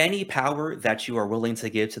 any power that you are willing to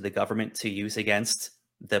give to the government to use against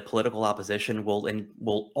the political opposition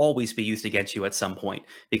will always be used against you at some point,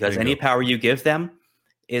 because any power you give them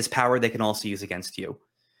is power they can also use against you.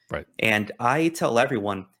 Right. And I tell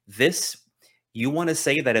everyone this. You want to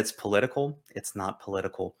say that it's political? It's not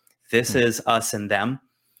political. This is us and them.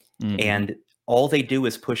 And all they do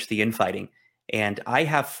is push the infighting. And I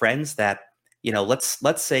have friends that,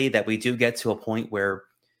 let's say that we do get to a point where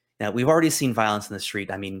we've already seen violence in the street.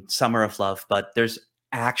 I mean, summer of love, but there's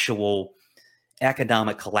actual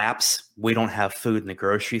economic collapse. We don't have food in the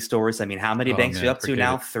grocery stores. I mean, how many banks are we up to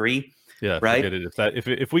now? 3? Yeah, right. Forget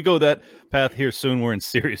it. If we go that path here soon, we're in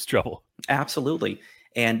serious trouble. Absolutely.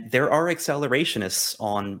 And there are accelerationists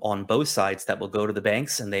on both sides that will go to the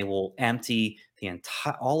banks and they will empty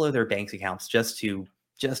all of their bank accounts just to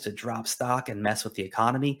drop stock and mess with the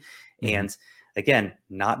economy. And again,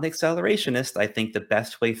 not an accelerationist. I think the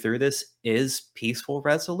best way through this is peaceful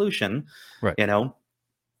resolution. Right.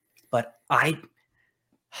 But I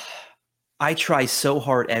try so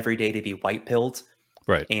hard every day to be white-pilled.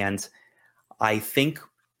 Right. And I think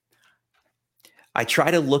I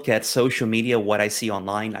try to look at social media, what I see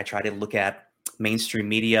online. I try to look at mainstream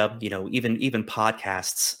media, even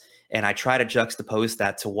podcasts, and I try to juxtapose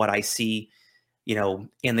that to what I see,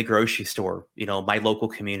 in the grocery store, my local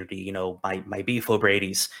community, my beef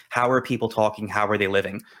O'Brady's. How are people talking? How are they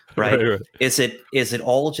living? Right. Is it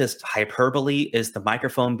all just hyperbole? Is the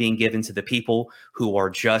microphone being given to the people who are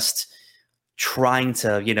just trying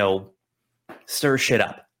to, stir shit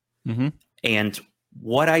up. Mm-hmm. And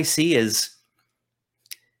what I see is,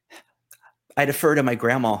 I defer to my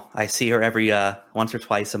grandma. I see her every once or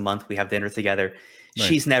twice a month. We have dinner together. Right.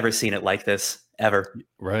 She's never seen it like this ever.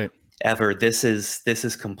 Right. Ever. This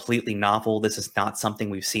is completely novel. This is not something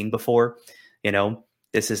we've seen before.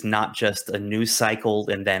 This is not just a news cycle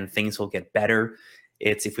and then things will get better.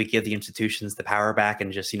 It's if we give the institutions the power back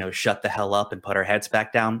and just, shut the hell up and put our heads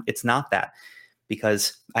back down. It's not that,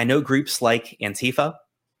 because I know groups like Antifa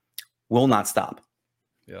will not stop.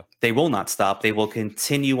 Yeah. They will not stop. They will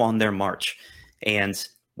continue on their march. And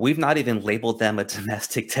we've not even labeled them a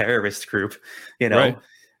domestic terrorist group, Right.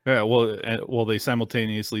 Yeah. Well, they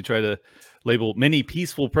simultaneously try to label many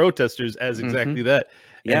peaceful protesters as exactly that.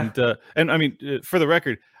 Yeah. And I mean, for the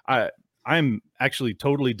record, I'm actually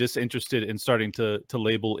totally disinterested in starting to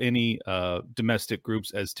label any domestic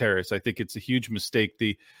groups as terrorists. I think it's a huge mistake.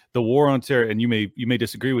 The war on terror, and you may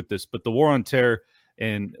disagree with this, but the war on terror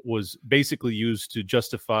was basically used to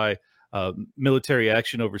justify military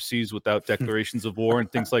action overseas without declarations of war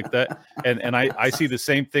and things like that. And I see the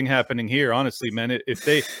same thing happening here. Honestly, man, if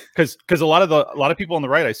they, because a lot of people on the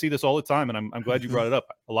right, I see this all the time, and I'm glad you brought it up.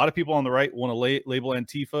 A lot of people on the right want to label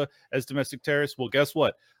Antifa as domestic terrorists. Well, guess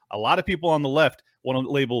what? A lot of people on the left want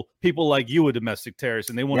to label people like you a domestic terrorist,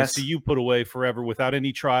 and they want to see you put away forever without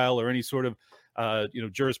any trial or any sort of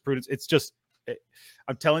jurisprudence. It's just,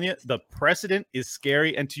 I'm telling you, the precedent is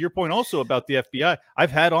scary. And to your point also about the FBI,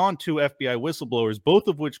 I've had on 2 FBI whistleblowers, both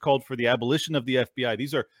of which called for the abolition of the FBI.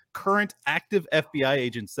 These are current active FBI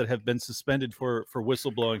agents that have been suspended for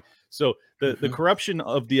whistleblowing. So the corruption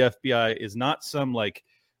of the FBI is not some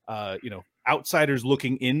outsiders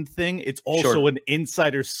looking in thing. It's also an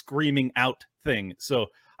insider screaming out thing. So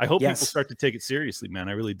I hope people start to take it seriously, man.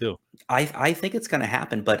 I really do. I think it's going to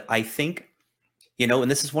happen, but I think,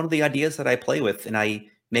 and this is one of the ideas that I play with. And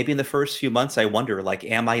maybe in the first few months, I wonder,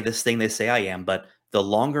 am I this thing they say I am? But the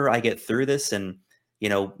longer I get through this, and,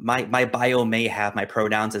 my bio may have my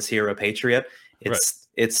pronouns as hero patriot. It's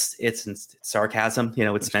sarcasm,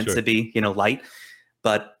 it's meant to be, light,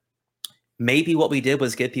 but maybe what we did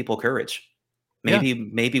was give people courage.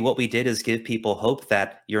 Maybe what we did is give people hope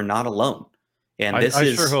that you're not alone. And I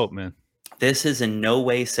sure hope, man. This is in no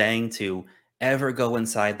way saying to ever go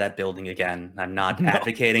inside that building again. I'm not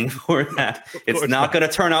advocating for that. It's not going to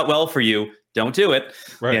turn out well for you. Don't do it.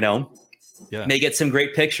 Right. May get some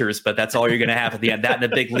great pictures, but that's all you're going to have at the end. That and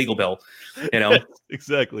a big legal bill.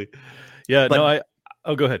 Exactly. Yeah.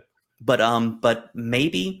 Go ahead. But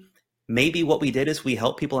maybe what we did is we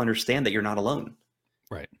help people understand that you're not alone.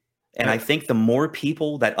 Right. And I think the more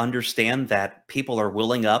people that understand that people are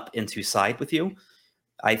willing up and to side with you,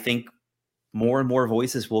 I think more and more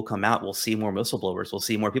voices will come out. We'll see more whistleblowers. We'll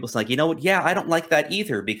see more people saying, what? Yeah, I don't like that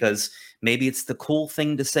either, because maybe it's the cool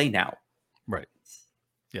thing to say now. Right.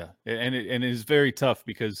 Yeah. And it is very tough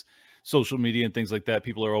because social media and things like that,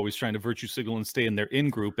 people are always trying to virtue signal and stay in their in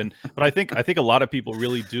group. But I think a lot of people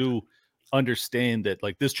really do understand that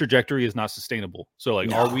this trajectory is not sustainable. So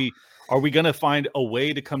are we going to find a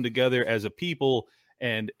way to come together as a people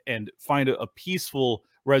and find a peaceful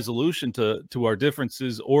resolution to our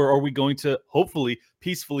differences, or are we going to hopefully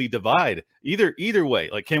peacefully divide? Either way,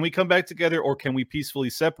 can we come back together, or can we peacefully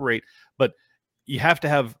separate? But you have to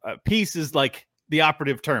have peace is the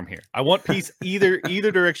operative term here. I want peace either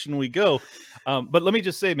direction we go. But let me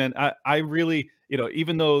just say, man, I really,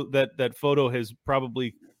 even though that photo has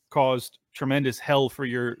probably caused tremendous hell for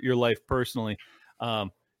your life personally,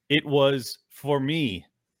 it was for me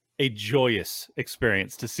a joyous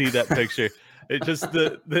experience to see that picture. It just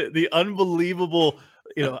the unbelievable,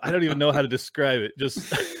 I don't even know how to describe it.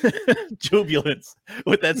 Just jubilance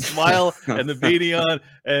with that smile and the beanie on,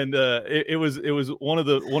 and it was one of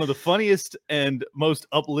the funniest and most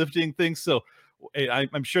uplifting things. So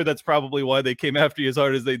I'm sure that's probably why they came after you as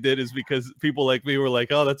hard as they did, is because people like me were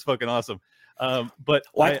like, "Oh, that's fucking awesome." But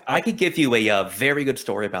I could give you a very good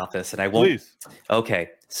story about this, and I won't. Please.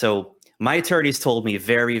 Okay, so my attorneys told me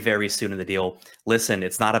very, very soon in the deal, listen,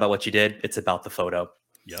 it's not about what you did, it's about the photo.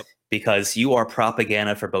 Yep. Because you are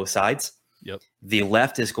propaganda for both sides. Yep. The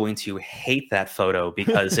left is going to hate that photo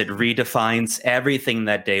because it redefines everything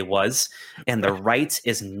that day was, and the right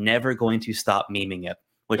is never going to stop memeing it,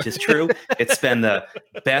 which is true. It's been the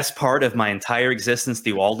best part of my entire existence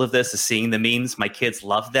through all of this, is seeing the memes. My kids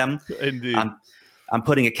love them. Indeed. I'm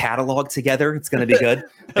putting a catalog together. It's going to be good.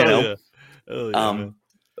 Yeah. Man.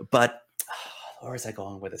 But where is I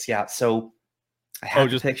going with this? Yeah. So I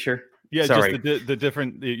have a picture. Yeah. Sorry. Just the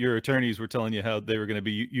different, your attorneys were telling you how they were going to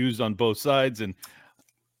be used on both sides. And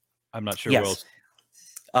I'm not sure where else.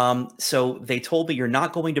 So they told me you're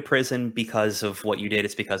not going to prison because of what you did.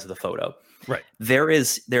 It's because of the photo. Right. There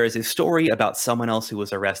is a story about someone else who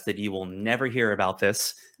was arrested. You will never hear about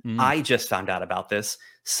this. I just found out about this.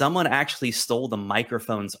 Someone actually stole the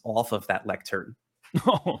microphones off of that lectern.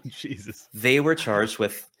 Oh, Jesus. They were charged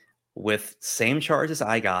with same charges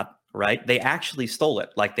I got, right? They actually stole it.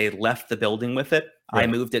 Like they left the building with it. Right. I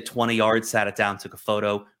moved it 20 yards, sat it down, took a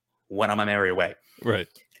photo, went on my merry way. Right.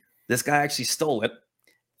 This guy actually stole it.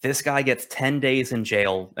 This guy gets 10 days in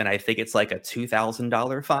jail, and I think it's like a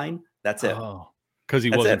 $2,000 fine. That's it. Oh, because he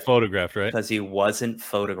wasn't photographed, right? Because he wasn't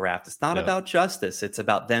photographed. It's not about justice. It's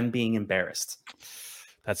about them being embarrassed.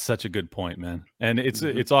 That's such a good point, man. And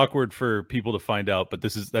it's awkward for people to find out, but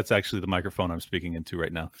that's actually the microphone I'm speaking into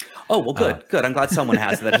right now. Oh, well, good. Good. I'm glad someone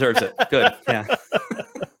has it that deserves it. Good. Yeah.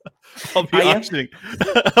 I'll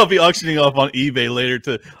be auctioning off on eBay later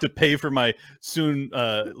to pay for my soon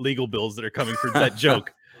legal bills that are coming for that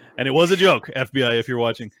joke. And it was a joke, FBI, if you're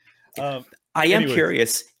watching. I am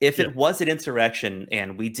curious if it was an insurrection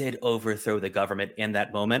and we did overthrow the government in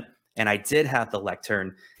that moment, and I did have the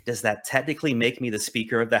lectern, does that technically make me the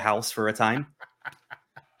Speaker of the House for a time?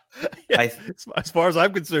 As far as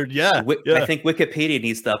I'm concerned, yeah. I think Wikipedia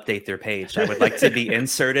needs to update their page. I would like to be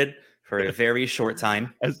inserted for a very short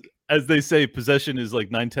time. As they say, possession is like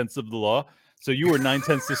 9/10 of the law. So you were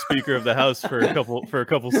 9/10 the Speaker of the House for a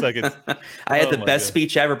couple seconds. I had the best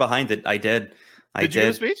speech ever behind it. I did. Did you give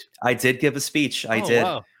a speech? I did give a speech. I did.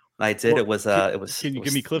 Wow. I did. Well, it was. Can you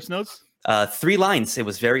give me Cliff's notes? 3 lines. It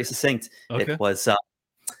was very succinct. Okay. It was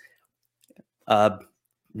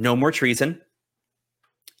no more treason,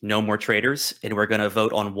 no more traitors, and we're going to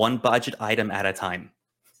vote on one budget item at a time.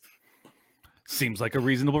 Seems like a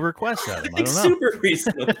reasonable request, Adam. I don't know. Super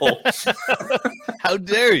reasonable. How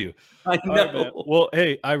dare you? I know. Right, well,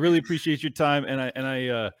 hey, I really appreciate your time, and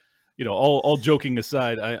I all joking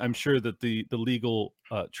aside, I'm sure that the legal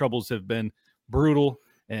troubles have been brutal,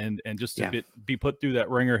 and just to be put through that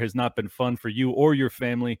ringer has not been fun for you or your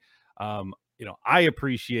family. I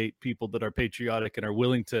appreciate people that are patriotic and are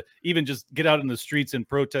willing to even just get out in the streets and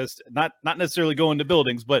protest, not necessarily go into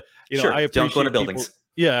buildings, but sure, I appreciate don't go to people, buildings.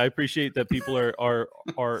 Yeah, I appreciate that people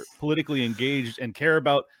are politically engaged and care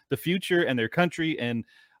about the future and their country. And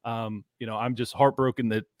I'm just heartbroken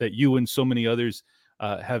that you and so many others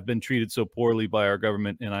have been treated so poorly by our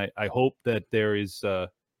government. And I hope that there is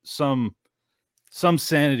some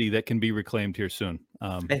sanity that can be reclaimed here soon.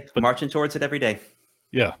 But marching towards it every day.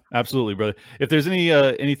 Yeah, absolutely, brother. If there's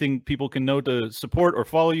anything people can know to support or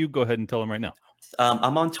follow you, go ahead and tell them right now.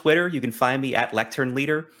 I'm on Twitter. You can find me at Lectern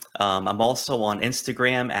Leader. I'm also on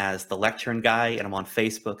Instagram as the Lectern Guy, and I'm on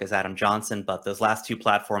Facebook as Adam Johnson. But those last 2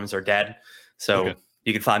 platforms are dead, so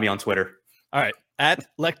you can find me on Twitter. All right, at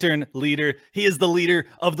Lectern Leader. He is the leader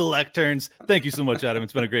of the Lecterns. Thank you so much, Adam.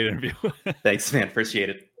 It's been a great interview. Thanks, man. Appreciate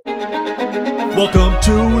it. Welcome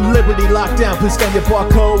to Liberty Lockdown. Please scan your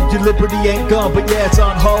barcode. Your liberty ain't gone, but yeah, it's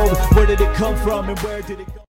on hold. Where did it come from and where did it go?